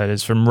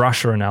commentators, from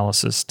Russia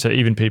analysis to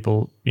even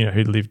people,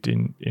 who lived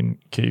in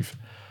Kyiv.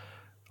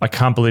 I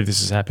can't believe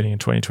this is happening in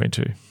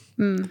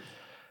 2022.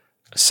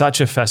 Such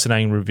a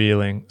fascinating,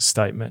 revealing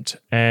statement.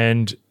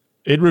 And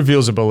it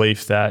reveals a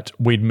belief that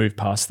we'd move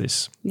past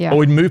this. Yeah. Or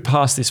we'd move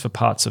past this for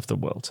parts of the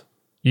world.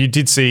 You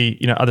did see,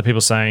 other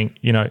people saying,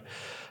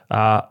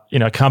 I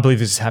can't believe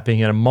this is happening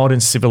in a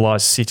modern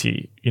civilized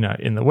city,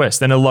 in the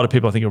West. And a lot of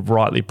people I think have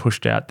rightly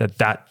pushed out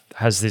that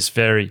has this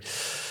very,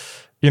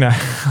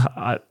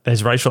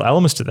 there's racial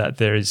elements to that.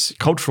 There is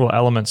cultural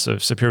elements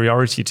of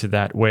superiority to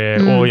that where,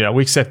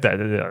 we accept that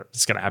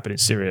it's going to happen in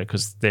Syria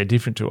because they're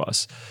different to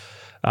us.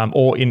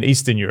 Or in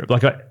Eastern Europe.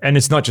 And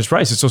it's not just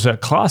race, it's also a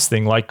class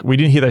thing. We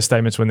didn't hear those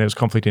statements when there was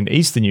conflict in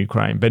Eastern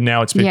Ukraine, but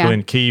now it's people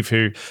in Kyiv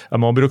who are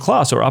more middle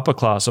class or upper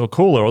class or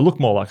cooler or look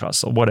more like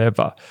us or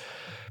whatever.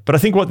 But I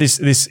think what this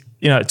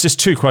just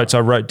two quotes I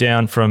wrote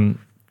down from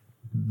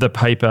the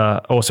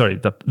paper,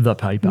 the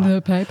paper.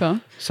 The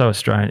paper. So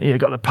Australian. Yeah, I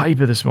got the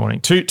paper this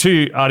morning.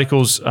 Two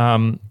articles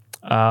in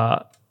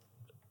Time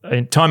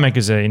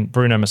Magazine.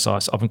 Bruno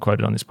Maçães, often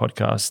quoted on this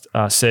podcast,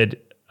 said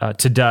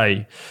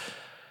today,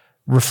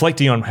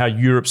 reflecting on how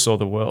Europe saw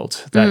the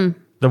world, that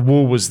the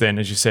wool was then,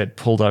 as you said,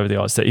 pulled over the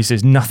eyes. That he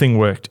says nothing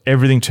worked.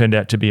 Everything turned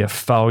out to be a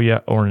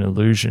failure or an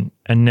illusion.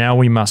 And now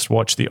we must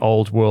watch the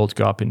old world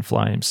go up in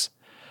flames.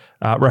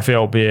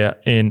 Raphael Beer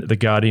in The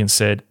Guardian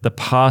said, "The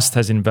past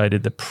has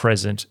invaded the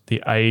present.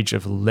 The age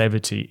of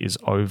levity is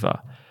over."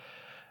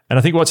 And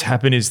I think what's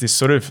happened is this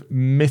sort of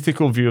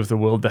mythical view of the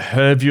world, the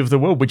her view of the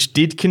world, which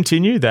did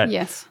continue that.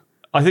 Yes.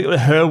 I think the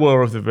her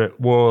world of the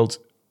world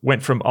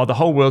went from, the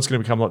whole world's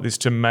going to become like this,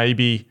 to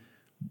maybe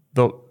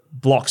the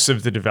blocks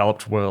of the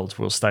developed world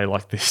will stay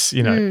like this,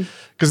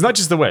 because not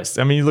just the West.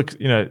 I mean, you look,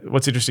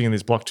 what's interesting in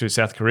this block too,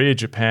 South Korea,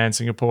 Japan,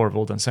 Singapore have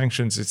all done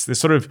sanctions. It's this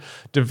sort of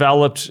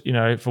developed,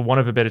 for want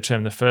of a better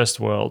term, the first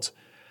world,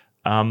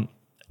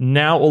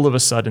 now all of a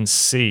sudden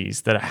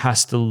sees that it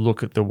has to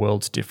look at the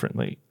world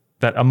differently,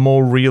 that a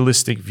more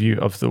realistic view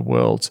of the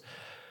world.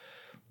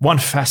 One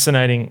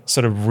fascinating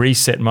sort of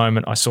reset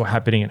moment I saw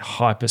happening at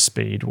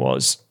hyperspeed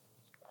was,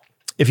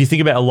 if you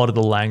think about a lot of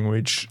the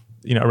language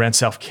around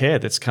self-care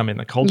that's come in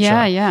the culture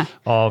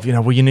of,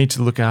 well, you need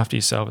to look after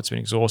yourself. It's been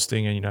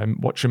exhausting,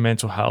 and, watch your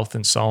mental health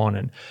and so on.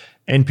 And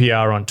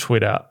NPR on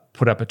Twitter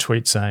put up a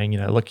tweet saying,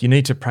 look, you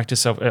need to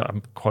practice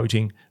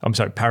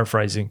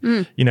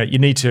paraphrasing, you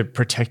need to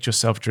protect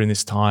yourself during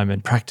this time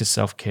and practice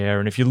self-care.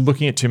 And if you're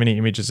looking at too many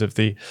images of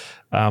the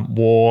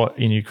war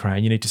in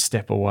Ukraine, you need to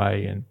step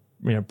away and,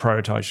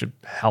 prioritize your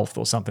health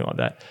or something like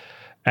that.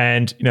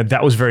 And,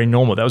 that was very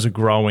normal. That was a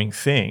growing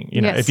thing.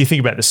 If you think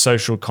about the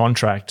social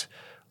contract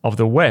of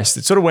the West,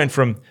 it sort of went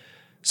from,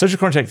 social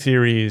contract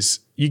theory is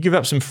you give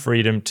up some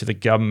freedom to the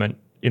government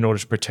in order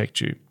to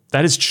protect you.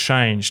 That has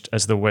changed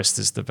as the West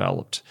has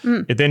developed.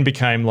 It then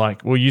became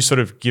like, well, you sort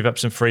of give up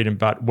some freedom,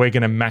 but we're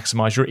going to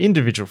maximize your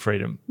individual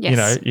freedom.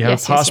 Yes. You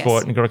have a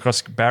passport and got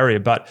across a barrier,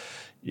 but,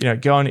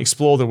 go and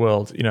explore the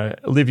world,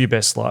 live your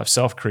best life,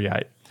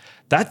 self-create.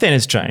 That then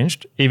has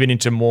changed even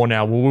into more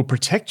now, well, we'll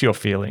protect your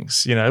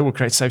feelings, we'll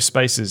create safe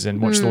spaces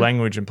and watch the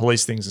language and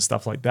police things and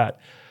stuff like that.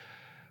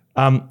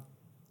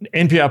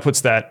 NPR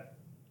puts that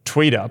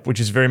tweet up, which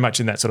is very much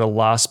in that sort of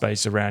last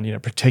space around,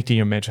 protecting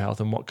your mental health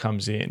and what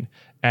comes in,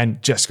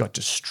 and just got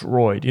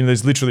destroyed.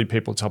 There's literally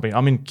people telling me,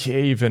 I'm in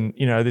Kyiv and,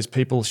 there's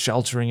people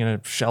sheltering in a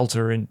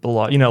shelter in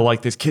below,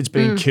 like there's kids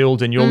being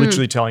killed, and you're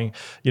literally telling,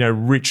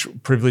 rich,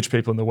 privileged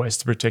people in the West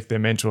to protect their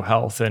mental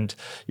health. And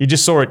you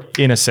just saw it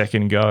in a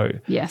second go.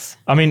 Yes.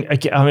 I mean,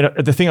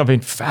 the thing I've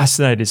been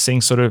fascinated is seeing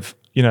sort of,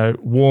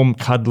 warm,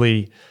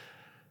 cuddly,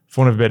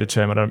 for want of a better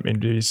term, I don't mean to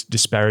be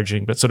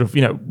disparaging, but sort of,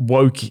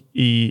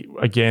 woke-y,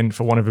 again,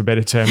 for want of a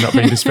better term, not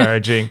being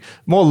disparaging,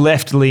 more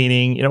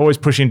left-leaning, always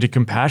pushing into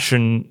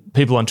compassion,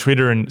 people on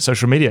Twitter and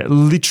social media,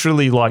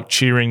 literally like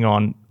cheering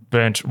on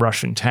burnt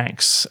Russian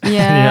tanks.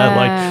 Yeah.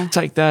 Like,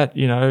 take that,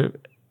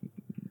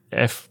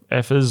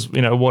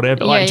 F'ers,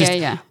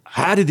 whatever.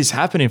 How did this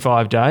happen in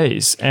 5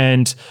 days?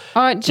 And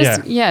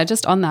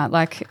just on that,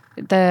 like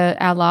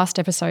our last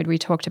episode, we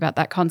talked about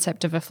that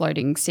concept of a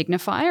floating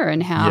signifier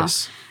and how,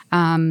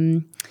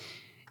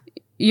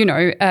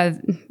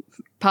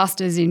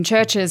 pastors in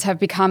churches have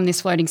become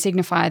this floating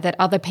signifier that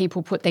other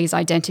people put these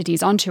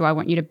identities onto. I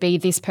want you to be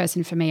this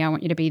person for me. I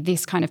want you to be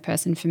this kind of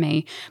person for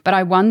me. But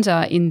I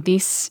wonder in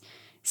this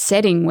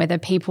setting whether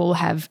people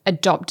have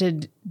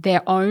adopted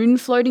their own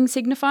floating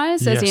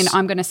signifiers, as in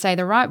I'm going to say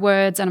the right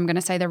words and I'm going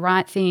to say the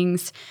right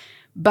things,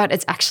 but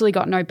it's actually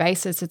got no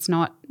basis. It's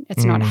not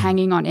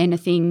hanging on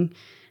anything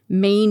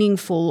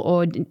meaningful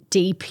or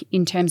deep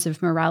in terms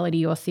of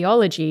morality or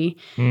theology.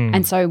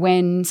 And so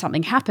when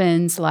something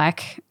happens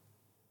like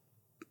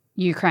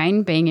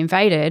Ukraine being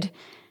invaded,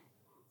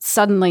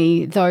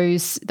 suddenly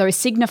those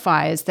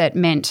signifiers that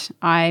meant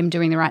I'm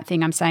doing the right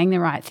thing, I'm saying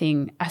the right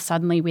thing, are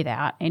suddenly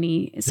without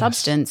any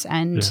substance,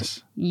 and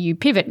you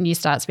pivot and you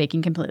start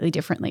speaking completely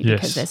differently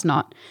because there's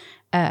not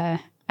a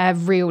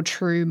real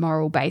true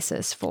moral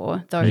basis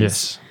for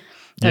those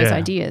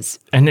ideas.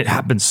 And it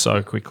happens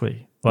so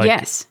quickly.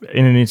 Like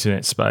in an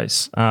internet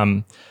space.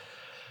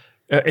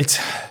 It's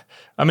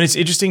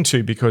interesting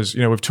too because,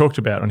 we've talked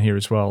about on here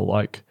as well,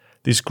 like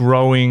this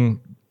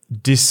growing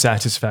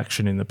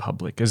dissatisfaction in the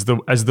public as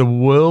the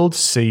world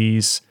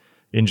sees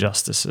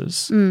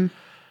injustices, and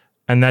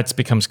that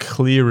becomes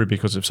clearer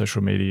because of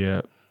social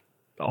media,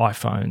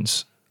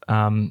 iPhones.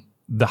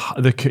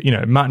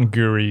 Martin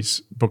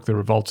Gurry's book, The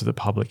Revolt of the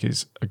Public,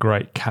 is a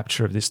great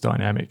capture of this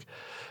dynamic.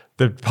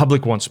 The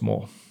public wants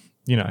more,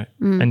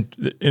 and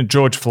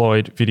George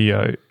Floyd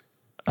video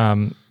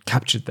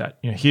captured that.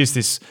 Here's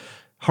this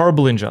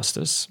horrible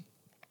injustice.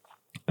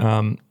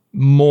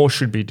 More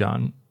should be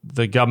done.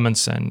 The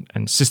governments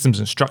and systems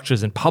and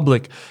structures and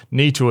public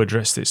need to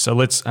address this. So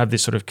let's have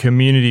this sort of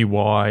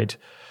community-wide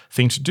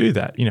thing to do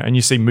that, and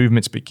you see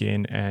movements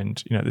begin,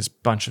 and, there's a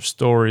bunch of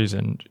stories,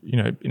 and,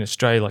 in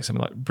Australia, like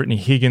something like Brittany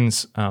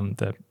Higgins,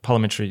 the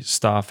parliamentary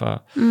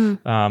staffer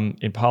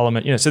in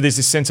Parliament, so there's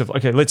this sense of,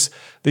 okay,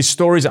 these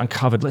stories are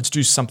uncovered, let's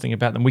do something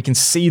about them. We can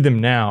see them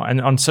now. And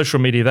on social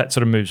media, that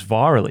sort of moves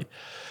virally.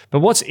 But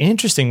what's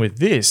interesting with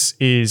this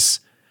is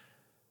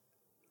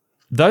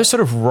those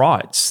sort of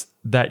rights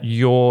that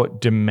you're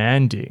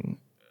demanding,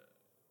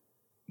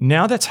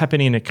 now that's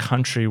happening in a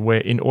country where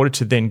in order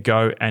to then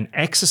go and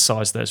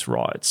exercise those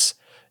rights,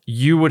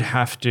 you would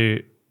have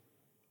to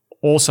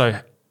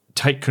also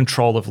take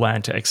control of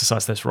land to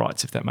exercise those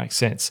rights, if that makes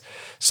sense.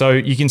 So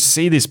you can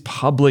see this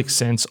public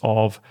sense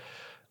of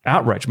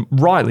outrage,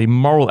 rightly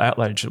moral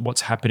outrage at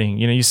what's happening.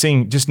 You're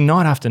seeing just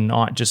night after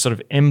night, just sort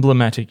of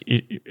emblematic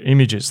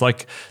images.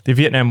 Like the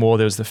Vietnam War,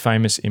 there was the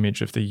famous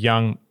image of the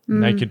young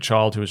naked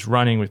child who was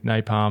running with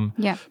napalm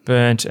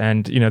burnt.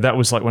 And, that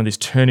was like one of these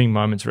turning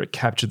moments where it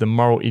captured the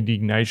moral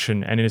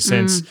indignation. And in a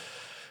sense,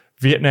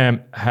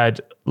 Vietnam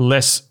had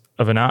less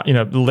of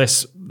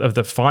less of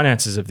the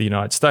finances of the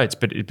United States,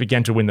 but it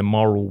began to win the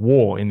moral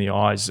war in the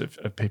eyes of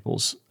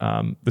people's,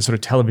 the sort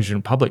of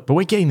television public. But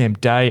we're getting them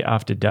day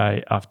after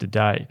day after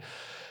day.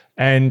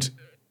 And,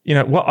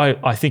 what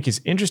I think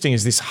is interesting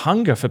is this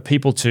hunger for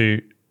people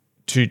to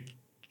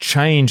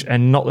change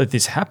and not let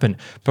this happen.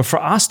 But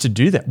for us to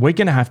do that, we're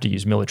going to have to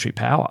use military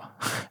power.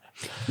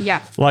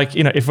 Yeah. Like,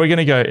 if we're going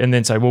to go and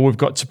then say, well, we've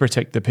got to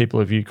protect the people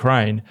of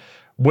Ukraine,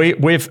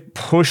 we've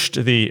pushed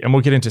and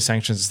we'll get into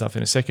sanctions and stuff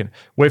in a second.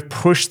 We've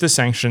pushed the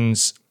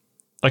sanctions,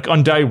 like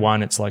on day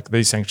one, it's like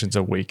these sanctions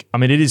are weak. I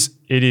mean, it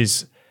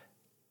is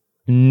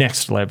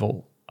next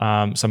level,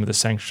 some of the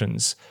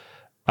sanctions.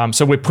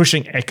 So we're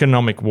pushing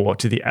economic war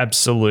to the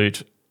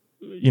absolute,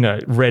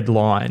 red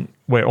line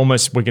where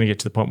almost we're going to get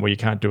to the point where you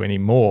can't do any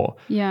more.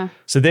 Yeah.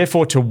 So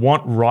therefore, to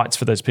want rights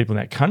for those people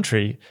in that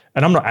country,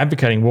 and I'm not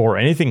advocating war or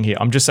anything here,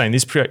 I'm just saying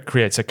this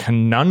creates a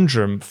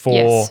conundrum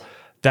for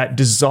that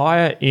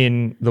desire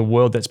in the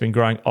world that's been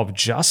growing of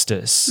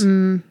justice,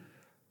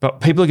 but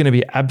people are going to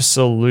be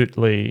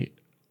absolutely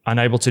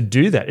unable to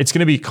do that. It's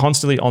going to be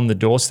constantly on the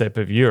doorstep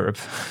of Europe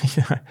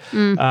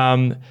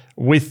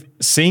with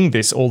seeing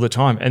this all the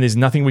time, and there's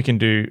nothing we can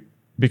do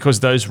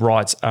because those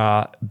rights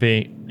are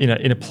being,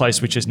 in a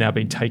place which has now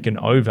been taken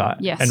over,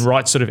 and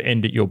rights sort of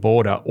end at your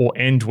border or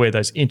end where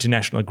those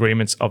international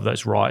agreements of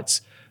those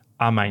rights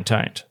are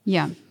maintained.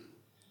 Yeah.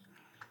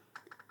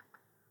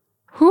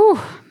 Whew.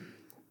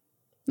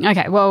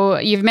 Okay,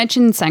 well, you've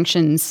mentioned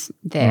sanctions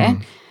there.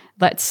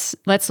 Let's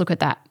look at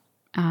that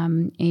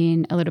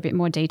in a little bit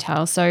more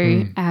detail.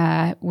 So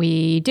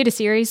we did a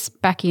series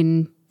back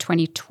in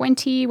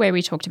 2020 where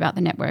we talked about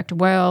the networked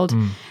world,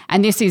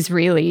 and this is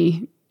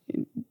really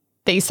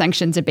these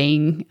sanctions are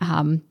being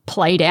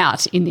played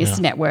out in this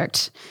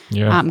networked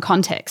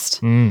context.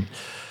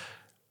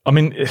 I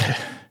mean,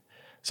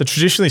 so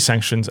traditionally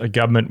sanctions, a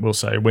government will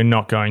say, we're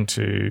not going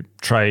to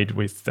trade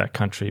with that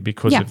country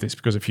because of this,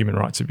 because of human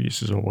rights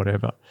abuses or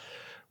whatever.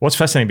 What's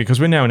fascinating, because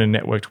we're now in a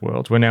networked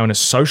world, we're now in a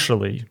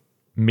socially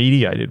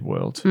mediated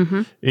world,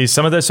 is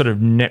some of those sort of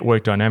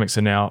network dynamics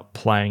are now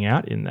playing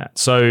out in that.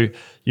 So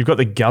you've got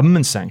the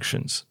government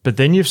sanctions, but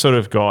then you've sort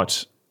of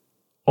got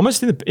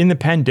almost in the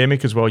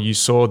pandemic as well, you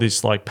saw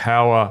this like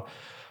power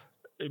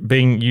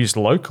being used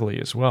locally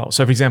as well.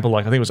 So for example,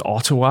 like I think it was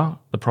Ottawa,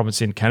 the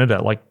province in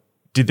Canada, like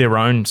did their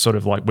own sort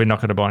of like, we're not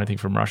going to buy anything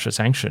from Russia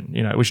sanction,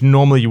 which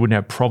normally you wouldn't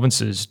have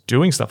provinces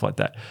doing stuff like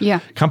that. Yeah.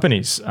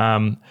 Companies,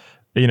 apparently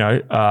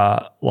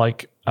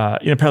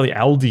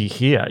Aldi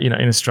here,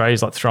 in Australia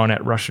is like throwing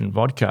out Russian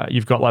vodka.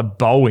 You've got like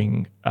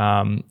Boeing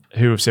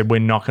who have said, we're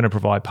not going to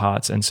provide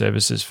parts and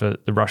services for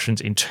the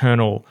Russians'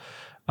 internal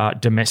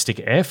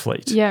domestic air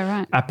fleet. Yeah,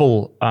 right.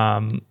 Apple,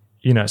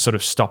 sort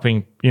of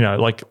stopping,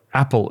 like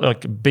Apple,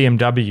 like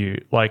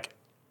BMW, like,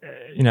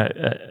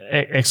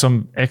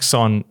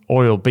 Exxon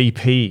Oil,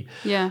 BP.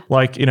 Yeah.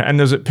 Like, and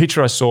there's a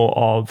picture I saw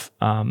of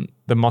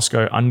the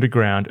Moscow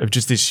underground of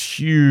just this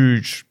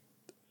huge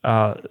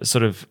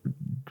sort of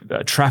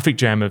traffic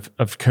jam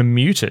of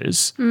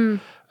commuters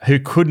who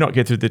could not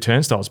get through the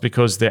turnstiles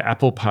because their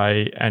Apple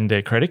Pay and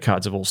their credit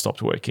cards have all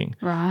stopped working.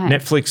 Right.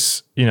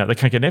 Netflix, they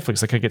can't get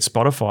Netflix, they can't get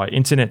Spotify,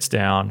 internet's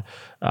down.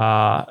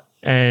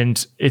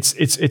 And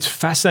it's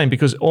fascinating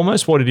because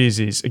almost what it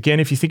is again,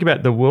 if you think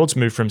about the world's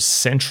moved from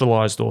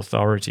centralized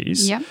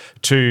authorities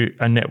to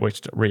a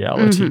networked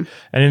reality.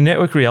 And in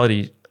network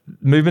reality,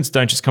 movements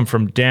don't just come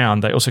from down,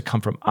 they also come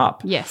from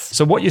up. Yes.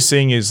 So what you're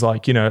seeing is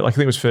like, like I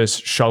think it was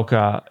first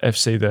Schalke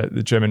FC,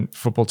 the German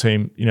football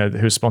team, who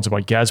was sponsored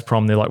by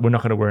Gazprom. They're like, we're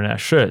not going to wear our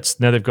shirts.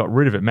 Now they've got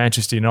rid of it.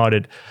 Manchester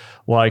United,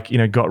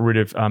 got rid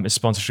of its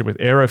sponsorship with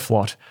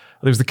Aeroflot.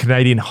 There was the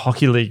Canadian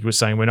Hockey League was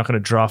saying we're not going to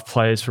draft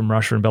players from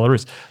Russia and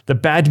Belarus. The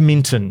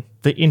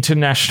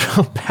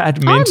International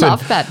Badminton. I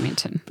love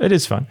badminton. It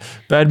is fun.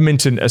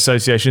 Badminton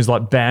Association is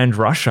like banned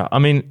Russia. I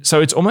mean,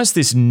 so it's almost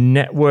this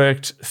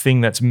networked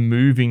thing that's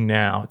moving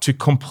now to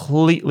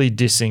completely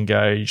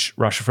disengage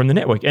Russia from the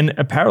network. And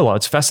a parallel,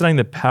 it's fascinating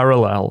the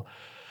parallel.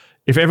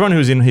 If everyone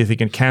who's in here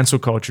thinking cancel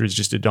culture is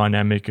just a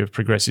dynamic of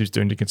progressives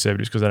doing to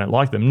conservatives because they don't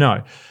like them,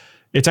 no.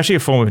 It's actually a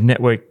form of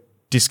network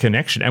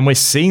disconnection, and we're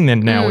seeing that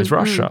now with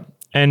Russia.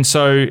 And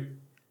so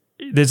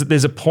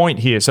there's a point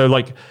here. So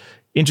like,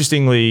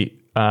 interestingly,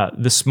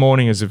 this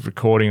morning as of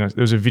recording,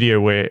 there was a video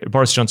where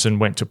Boris Johnson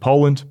went to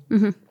Poland.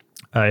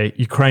 A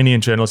Ukrainian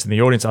journalist in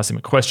the audience asked him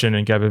a question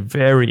and gave a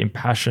very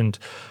impassioned,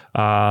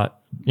 I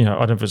don't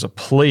know if it was a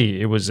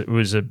plea. It was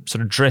a sort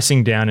of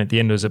dressing down at the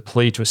end. It was a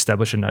plea to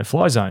establish a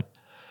no-fly zone.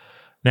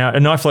 Now,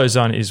 a no-fly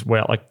zone is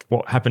where, like,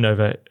 what happened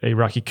over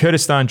Iraqi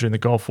Kurdistan during the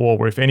Gulf War,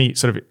 where if any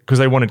sort of, because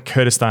they wanted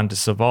Kurdistan to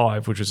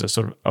survive, which was a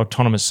sort of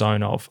autonomous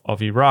zone of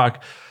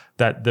Iraq,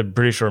 that the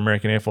British or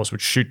American Air Force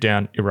would shoot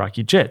down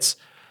Iraqi jets.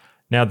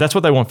 Now, that's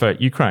what they want for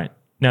Ukraine.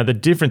 Now, the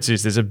difference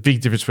is there's a big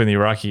difference between the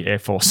Iraqi Air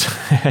Force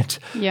and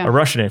a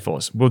Russian Air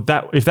Force. Well,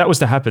 if that was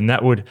to happen,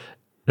 that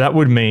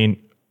would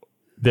mean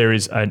there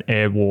is an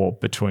air war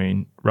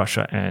between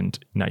Russia and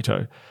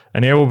NATO.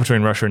 An air war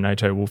between Russia and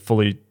NATO will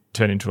fully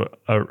turn into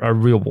a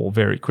real war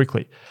very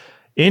quickly.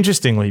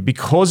 Interestingly,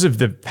 because of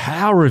the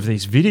power of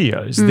these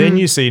videos, then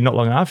you see not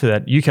long after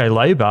that, UK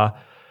Labour,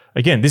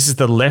 again, this is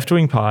the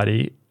left-wing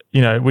party,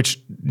 which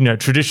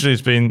traditionally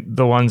has been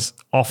the ones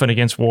often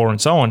against war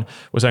and so on,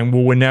 was saying,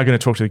 well, we're now going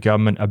to talk to the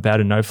government about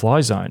a no-fly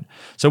zone.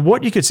 So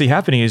what you could see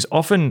happening is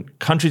often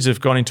countries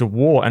have gone into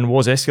war and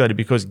wars escalated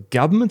because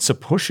governments are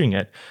pushing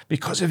it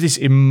because of this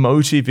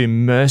emotive,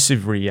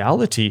 immersive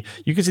reality.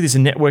 You can see this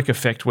network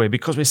effect where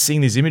because we're seeing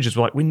these images,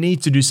 we're like, we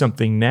need to do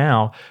something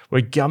now,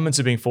 where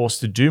governments are being forced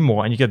to do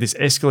more. And you get this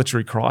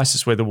escalatory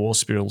crisis where the war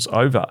spirals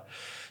over.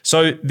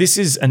 So this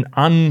is an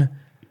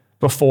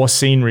before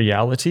seen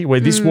reality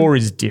where this war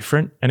is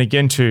different. And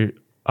again, to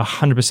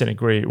 100%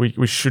 agree,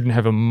 we shouldn't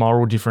have a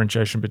moral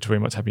differentiation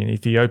between what's happening in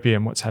Ethiopia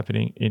and what's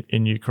happening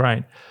in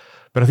Ukraine.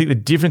 But I think the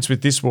difference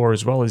with this war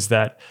as well is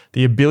that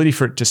the ability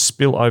for it to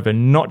spill over,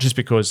 not just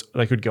because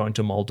they could go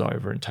into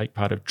Moldova and take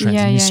part of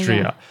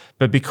Transnistria,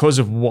 but because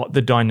of what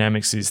the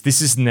dynamics is.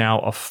 This is now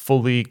a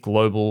fully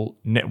global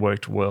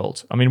networked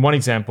world. I mean, one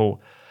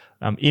example,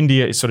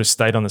 India is sort of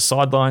stayed on the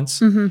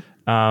sidelines.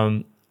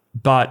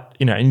 But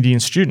an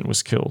Indian student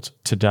was killed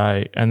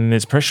today, and then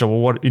there's pressure.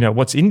 Well,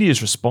 what's India's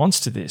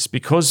response to this?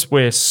 Because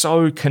we're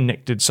so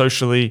connected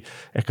socially,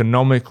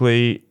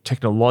 economically,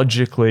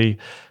 technologically,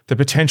 the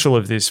potential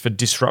of this for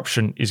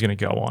disruption is going to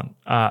go on.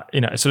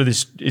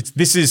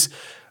 This is,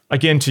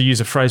 again, to use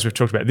a phrase we've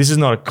talked about, this is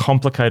not a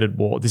complicated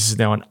war. This is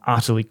now an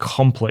utterly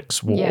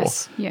complex war.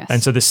 Yes.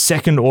 And so the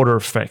second order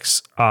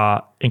effects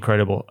are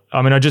incredible.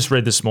 I mean, I just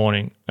read this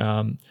morning.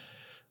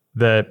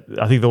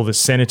 I think all the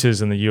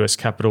senators in the US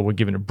Capitol were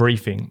given a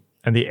briefing,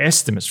 and the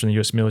estimates from the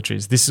US military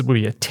is this will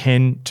be a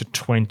 10 to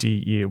 20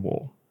 year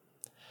war.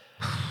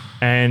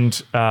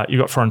 And you've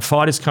got foreign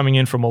fighters coming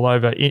in from all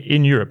over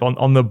in Europe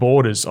on the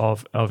borders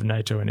of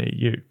NATO and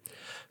EU.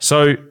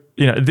 So,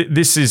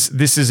 this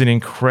is an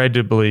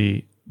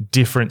incredibly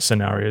different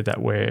scenario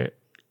that we're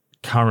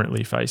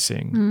currently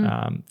facing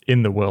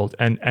in the world,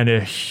 and a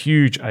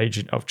huge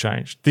agent of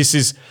change.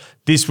 This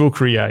will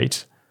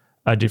create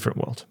a different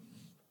world.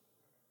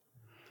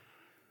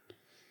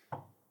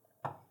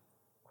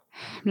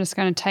 I'm just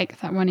going to take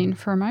that one in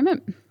for a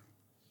moment.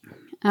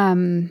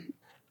 I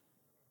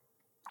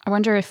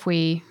wonder if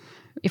we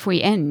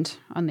end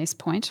on this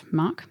point,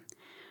 Mark.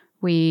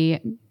 We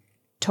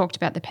talked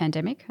about the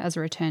pandemic as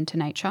a return to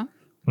nature,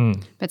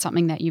 but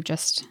something that you've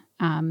just,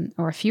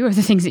 or a few of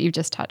the things that you've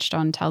just touched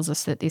on, tells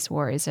us that this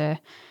war is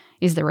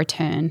the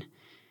return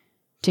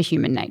to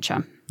human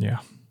nature. Yeah.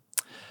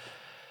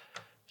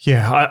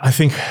 I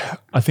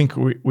think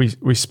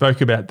we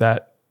spoke about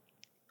that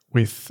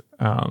with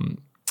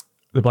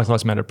the Black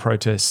Lives Matter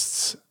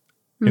protests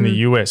in the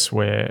US,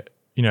 where,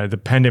 the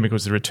pandemic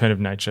was the return of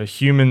nature.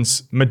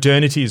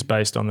 Modernity is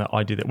based on the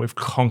idea that we've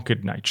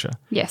conquered nature.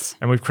 Yes.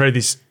 And we've created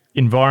this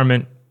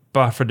environment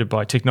buffered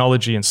by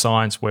technology and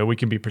science where we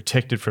can be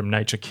protected from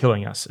nature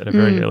killing us at a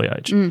very early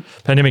age.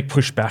 Pandemic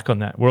pushed back on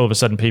that, where all of a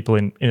sudden people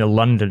in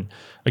London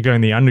are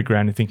going the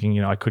underground and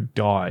thinking, I could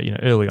die,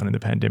 early on in the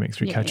pandemic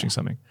through catching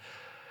something.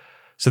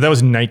 So that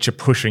was nature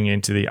pushing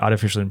into the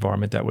artificial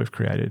environment that we've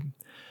created.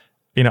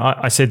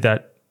 I said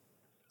that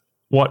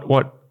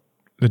what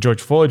the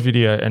George Floyd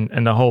video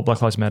and the whole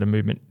Black Lives Matter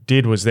movement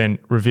did was then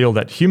reveal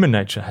that human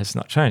nature has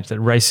not changed, that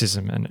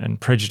racism and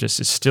prejudice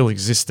is still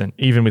existent,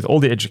 even with all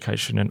the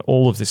education and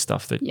all of this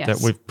stuff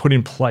that we've put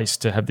in place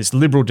to have this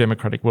liberal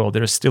democratic world.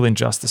 There are still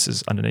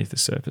injustices underneath the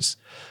surface.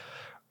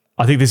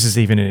 I think this is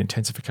even an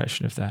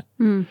intensification of that.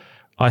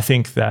 I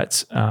think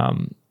that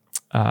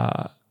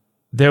I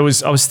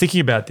was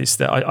thinking about this,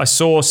 that I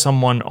saw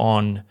someone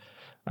on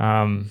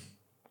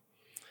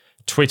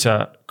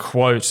Twitter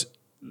quote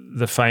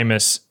the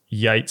famous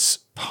Yeats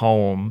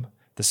poem,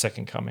 The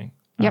Second Coming.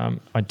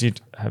 Yep. I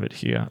did have it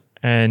here.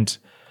 And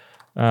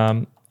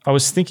I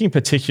was thinking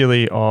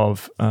particularly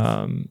of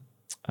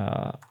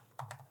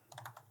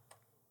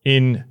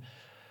in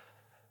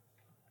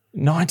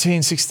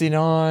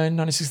 1969,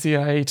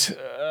 1968,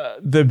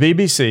 the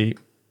BBC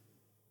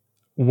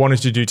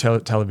wanted to do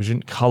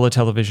television. Colour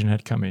television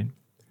had come in.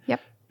 Yep.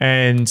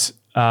 And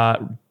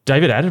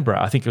David Attenborough,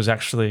 I think, was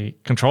actually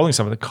controlling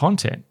some of the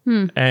content.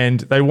 And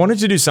they wanted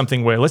to do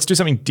something where let's do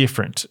something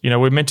different.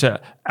 We're meant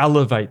to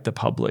elevate the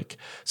public.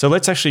 So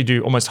let's actually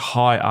do almost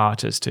high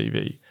art as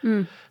TV.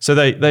 So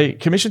they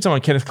commissioned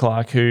someone, Kenneth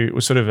Clark, who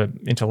was sort of an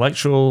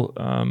intellectual,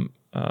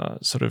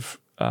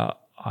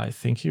 I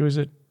think he was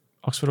at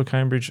Oxford or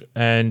Cambridge.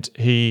 And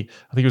I think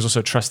he was also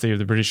a trustee of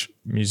the British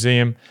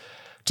Museum,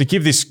 to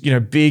give this,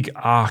 big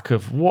arc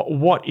of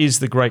what is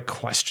the great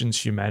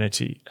questions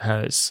humanity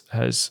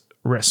has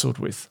wrestled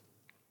with.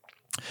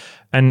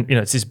 And,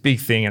 it's this big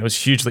thing, and it was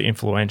hugely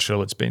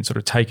influential. It's been sort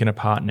of taken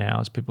apart now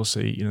as people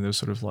see, there was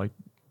sort of like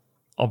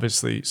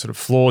obviously sort of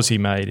flaws he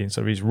made in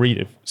sort of his read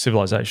of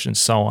civilization and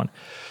so on.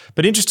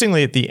 But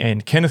interestingly, at the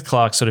end, Kenneth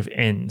Clark sort of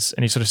ends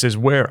and he sort of says,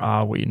 where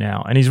are we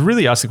now? And he's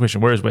really asked the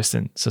question, where is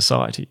Western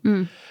society?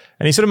 And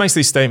he sort of makes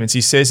these statements.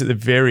 He says at the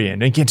very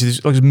end, and again, to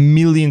this, like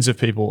millions of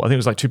people, I think it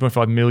was like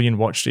 2.5 million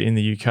watched it in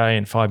the UK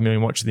and 5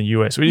 million watched it in the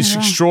US, which is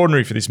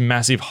extraordinary for this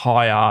massive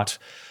high art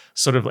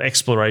sort of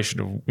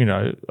exploration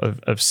of,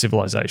 of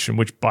civilization,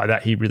 which by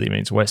that he really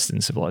means Western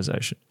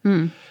civilization.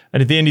 And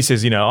at the end he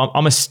says,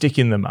 I'm a stick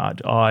in the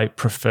mud. I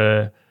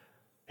prefer...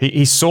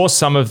 He saw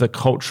some of the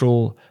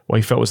cultural, what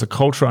he felt was the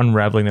cultural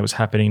unraveling that was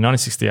happening.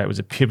 1968 was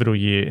a pivotal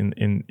year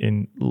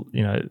in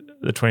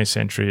the 20th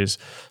century, as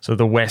so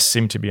the West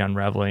seemed to be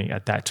unraveling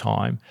at that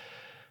time.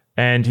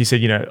 And he said,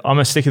 I'm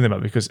a stick in the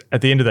mud because at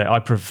the end of the day, I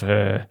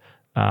prefer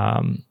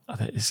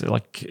it's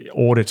like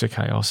order to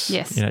chaos,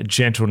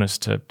 gentleness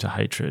to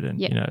hatred,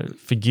 and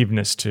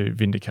forgiveness to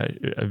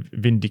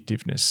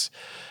vindictiveness.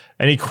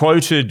 And he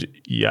quoted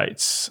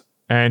Yeats.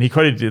 And he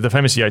quoted the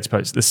famous Yeats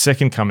post, "The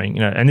Second Coming,"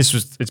 and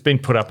it's been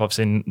put up. I've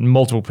seen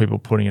multiple people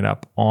putting it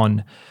up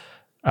on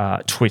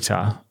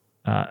Twitter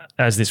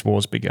as this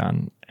war's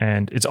begun,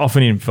 and it's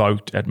often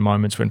invoked at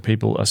moments when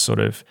people are sort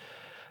of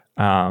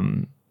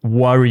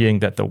worrying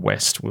that the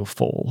West will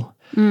fall.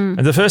 And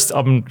the first,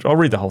 I'll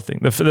read the whole thing.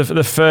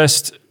 The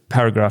first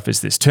paragraph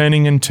is this: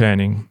 "Turning and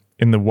turning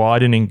in the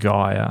widening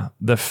gyre,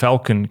 the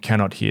falcon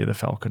cannot hear the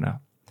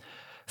falconer.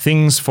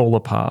 Things fall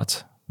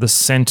apart. The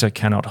centre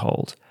cannot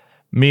hold.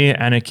 Mere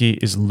anarchy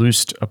is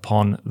loosed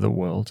upon the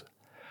world.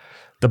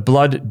 The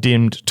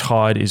blood-dimmed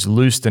tide is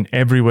loosed, and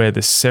everywhere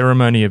the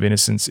ceremony of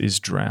innocence is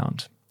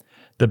drowned.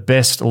 The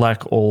best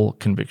lack all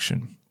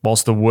conviction,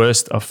 whilst the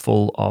worst are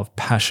full of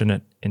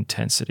passionate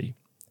intensity."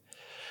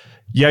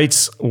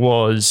 Yeats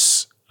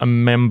was a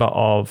member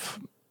of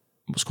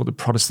what's called the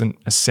Protestant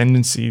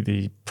Ascendancy,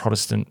 the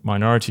Protestant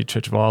minority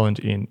Church of Ireland.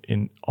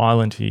 In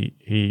Ireland,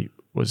 he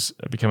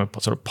became a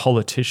sort of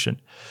politician.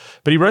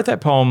 But he wrote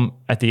that poem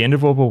at the end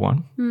of World War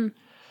One.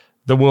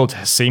 The world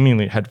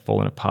seemingly had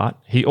fallen apart.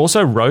 He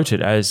also wrote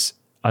it as,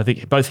 I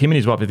think, both him and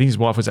his wife, I think his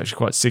wife was actually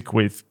quite sick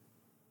with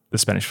the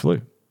Spanish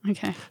flu.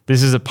 Okay.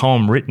 This is a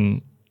poem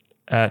written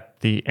at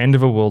the end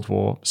of a world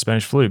war,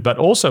 Spanish flu, but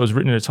also it was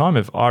written at a time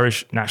of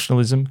Irish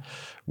nationalism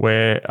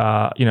where,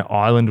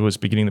 Ireland was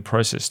beginning the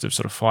process of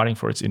sort of fighting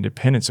for its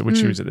independence, of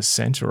which he was at the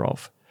centre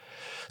of.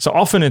 So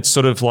often it's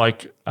sort of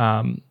like...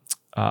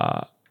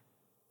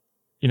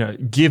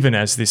 given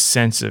as this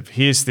sense of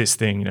here's this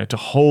thing, to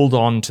hold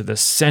on to the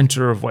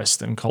center of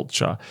Western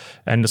culture,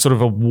 and sort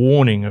of a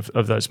warning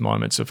of those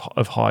moments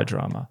of high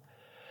drama.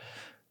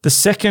 The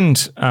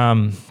second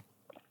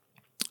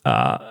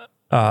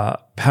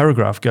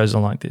paragraph goes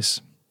on like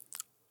this.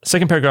 The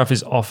second paragraph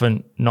is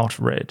often not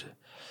read,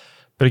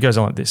 but it goes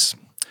on like this.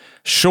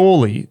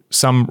 "Surely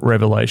some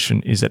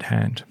revelation is at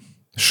hand.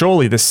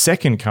 Surely the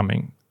second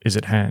coming is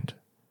at hand.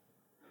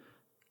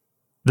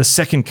 The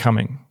second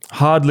coming.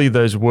 Hardly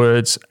those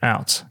words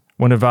out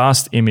when a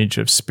vast image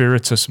of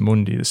spiritus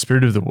mundi, the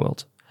spirit of the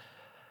world."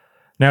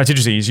 Now it's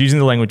interesting. He's using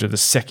the language of the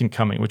second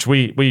coming, which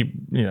we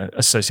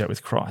associate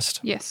with Christ.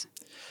 Yes.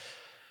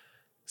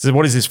 So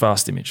what is this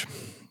vast image?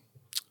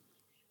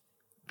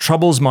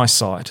 "Troubles my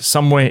sight,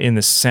 somewhere in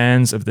the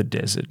sands of the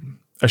desert,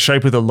 a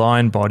shape with a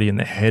lion body and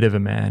the head of a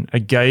man, a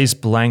gaze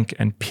blank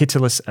and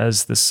pitiless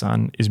as the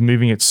sun, is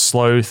moving its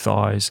slow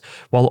thighs,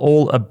 while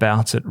all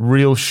about it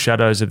real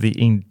shadows of the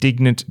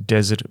indignant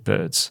desert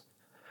birds.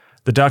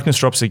 The darkness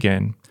drops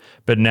again,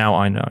 but now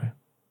I know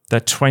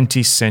that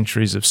 20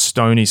 centuries of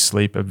stony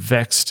sleep were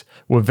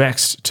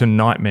vexed to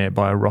nightmare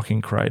by a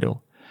rocking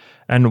cradle.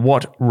 And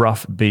what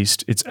rough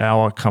beast, its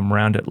hour come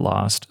round at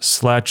last,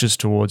 slouches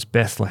towards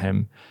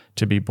Bethlehem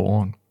to be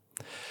born."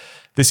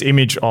 This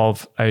image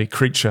of a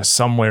creature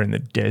somewhere in the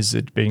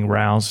desert being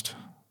roused,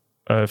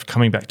 of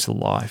coming back to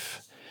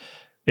life.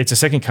 It's a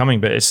second coming,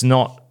 but it's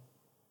not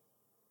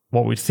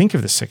what we'd think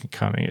of the second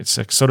coming. It's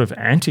a sort of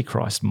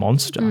antichrist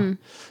monster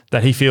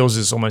that he feels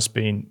has almost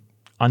been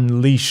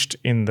unleashed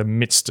in the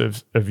midst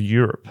of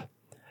Europe.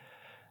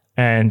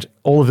 And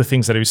all of the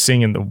things that he was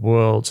seeing in the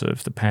world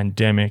of the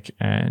pandemic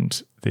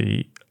and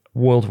the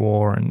World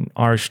War and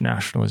Irish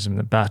nationalism,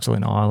 the battle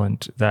in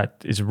Ireland,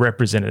 that is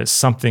represented as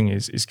something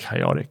is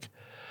chaotic.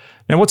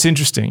 Now, what's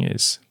interesting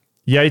is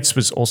Yeats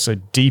was also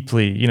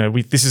deeply,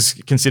 this is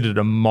considered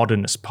a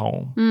modernist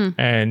poem.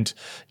 And,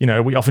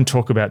 we often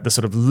talk about the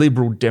sort of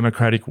liberal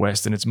democratic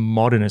West and its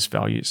modernist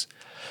values.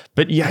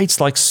 But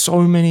Yeats, like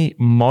so many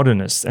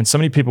modernists and so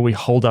many people we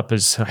hold up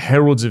as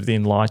heralds of the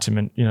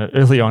Enlightenment,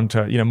 early on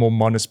to, more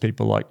modernist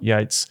people like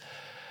Yeats,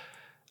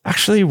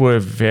 actually were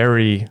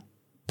very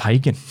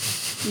pagan.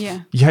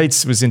 Yeah.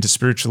 Yeats was into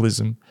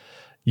spiritualism.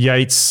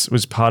 Yeats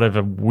was part of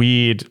a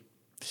weird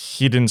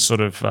hidden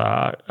sort of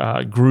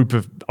group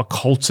of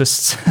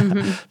occultists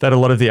that a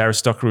lot of the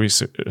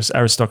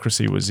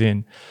aristocracy was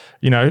in.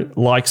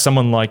 Like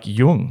someone like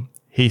Jung,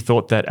 he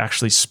thought that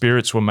actually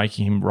spirits were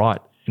making him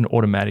write in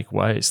automatic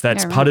ways.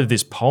 That's part of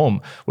this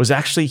poem, was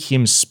actually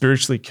him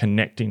spiritually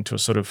connecting to a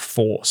sort of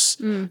force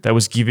that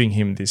was giving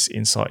him this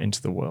insight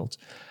into the world.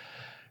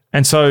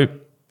 And so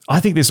I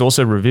think this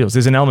also reveals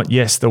there's an element,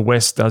 yes, the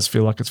West does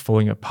feel like it's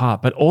falling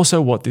apart, but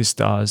also what this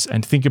does,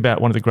 and think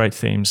about one of the great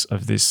themes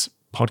of this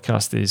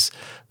podcast is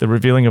the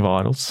revealing of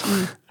idols,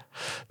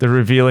 the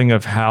revealing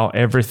of how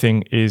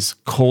everything is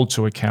called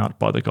to account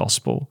by the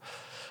gospel.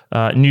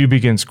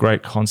 Newbigin's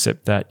great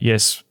concept that,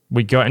 yes,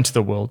 we go into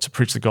the world to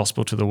preach the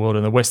gospel to the world,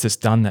 and the West has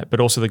done that, but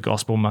also the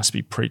gospel must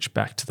be preached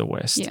back to the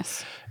West.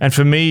 Yes. And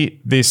for me,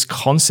 this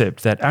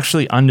concept that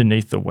actually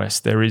underneath the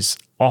West, there is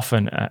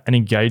often an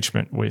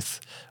engagement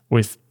with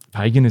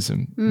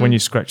paganism when you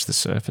scratch the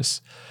surface.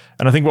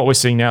 And I think what we're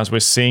seeing now is we're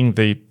seeing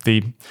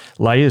the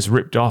layers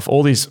ripped off,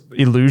 all these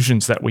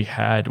illusions that we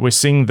had. We're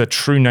seeing the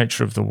true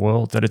nature of the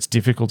world, that it's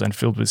difficult and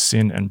filled with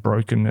sin and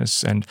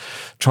brokenness and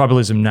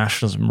tribalism,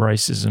 nationalism,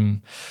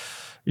 racism,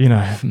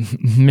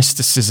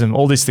 mysticism.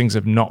 All these things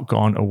have not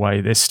gone away.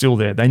 They're still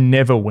there. They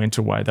never went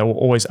away. They were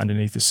always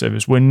underneath the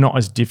surface. We're not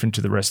as different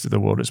to the rest of the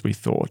world as we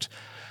thought.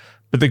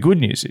 But the good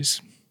news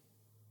is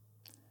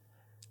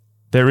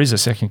there is a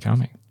second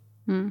coming.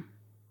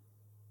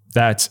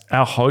 That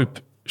our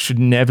hope should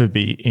never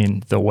be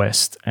in the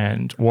West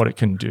and what it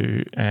can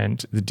do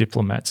and the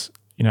diplomats.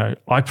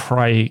 I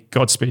pray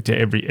Godspeed to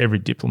every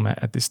diplomat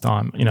at this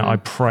time. I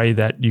pray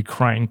that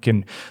Ukraine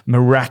can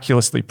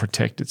miraculously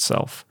protect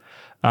itself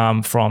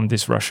from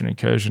this Russian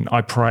incursion.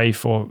 I pray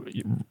for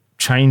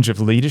change of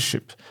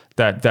leadership,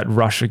 that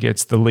Russia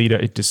gets the leader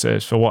it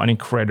deserves for what an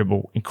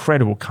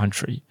incredible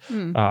country,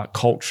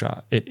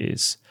 culture it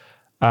is.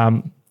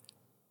 But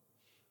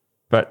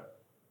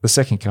the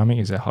second coming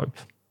is our hope.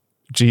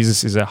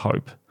 Jesus is our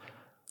hope.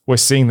 We're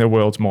seeing the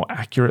world more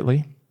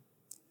accurately,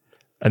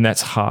 and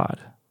that's hard.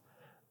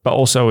 But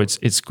also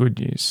it's good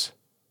news.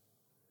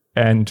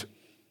 And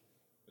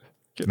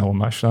getting all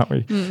emotional,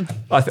 aren't we?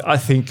 I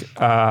think,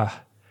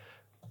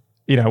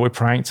 we're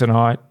praying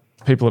tonight.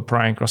 People are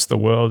praying across the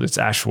world. It's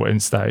Ash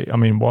Wednesday. I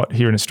mean,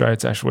 here in Australia,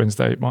 it's Ash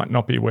Wednesday. It might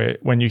not be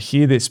when you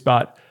hear this,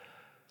 but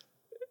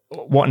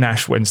what an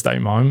Ash Wednesday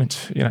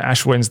moment.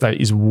 Ash Wednesday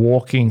is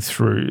walking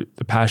through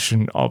the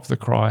passion of the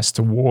Christ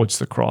towards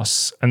the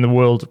cross, and the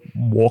world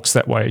walks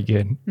that way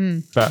again.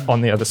 But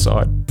on the other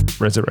side,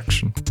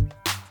 resurrection.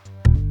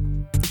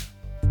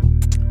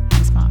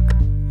 Thanks, Mark.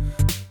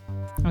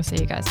 We'll see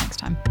you guys next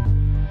time.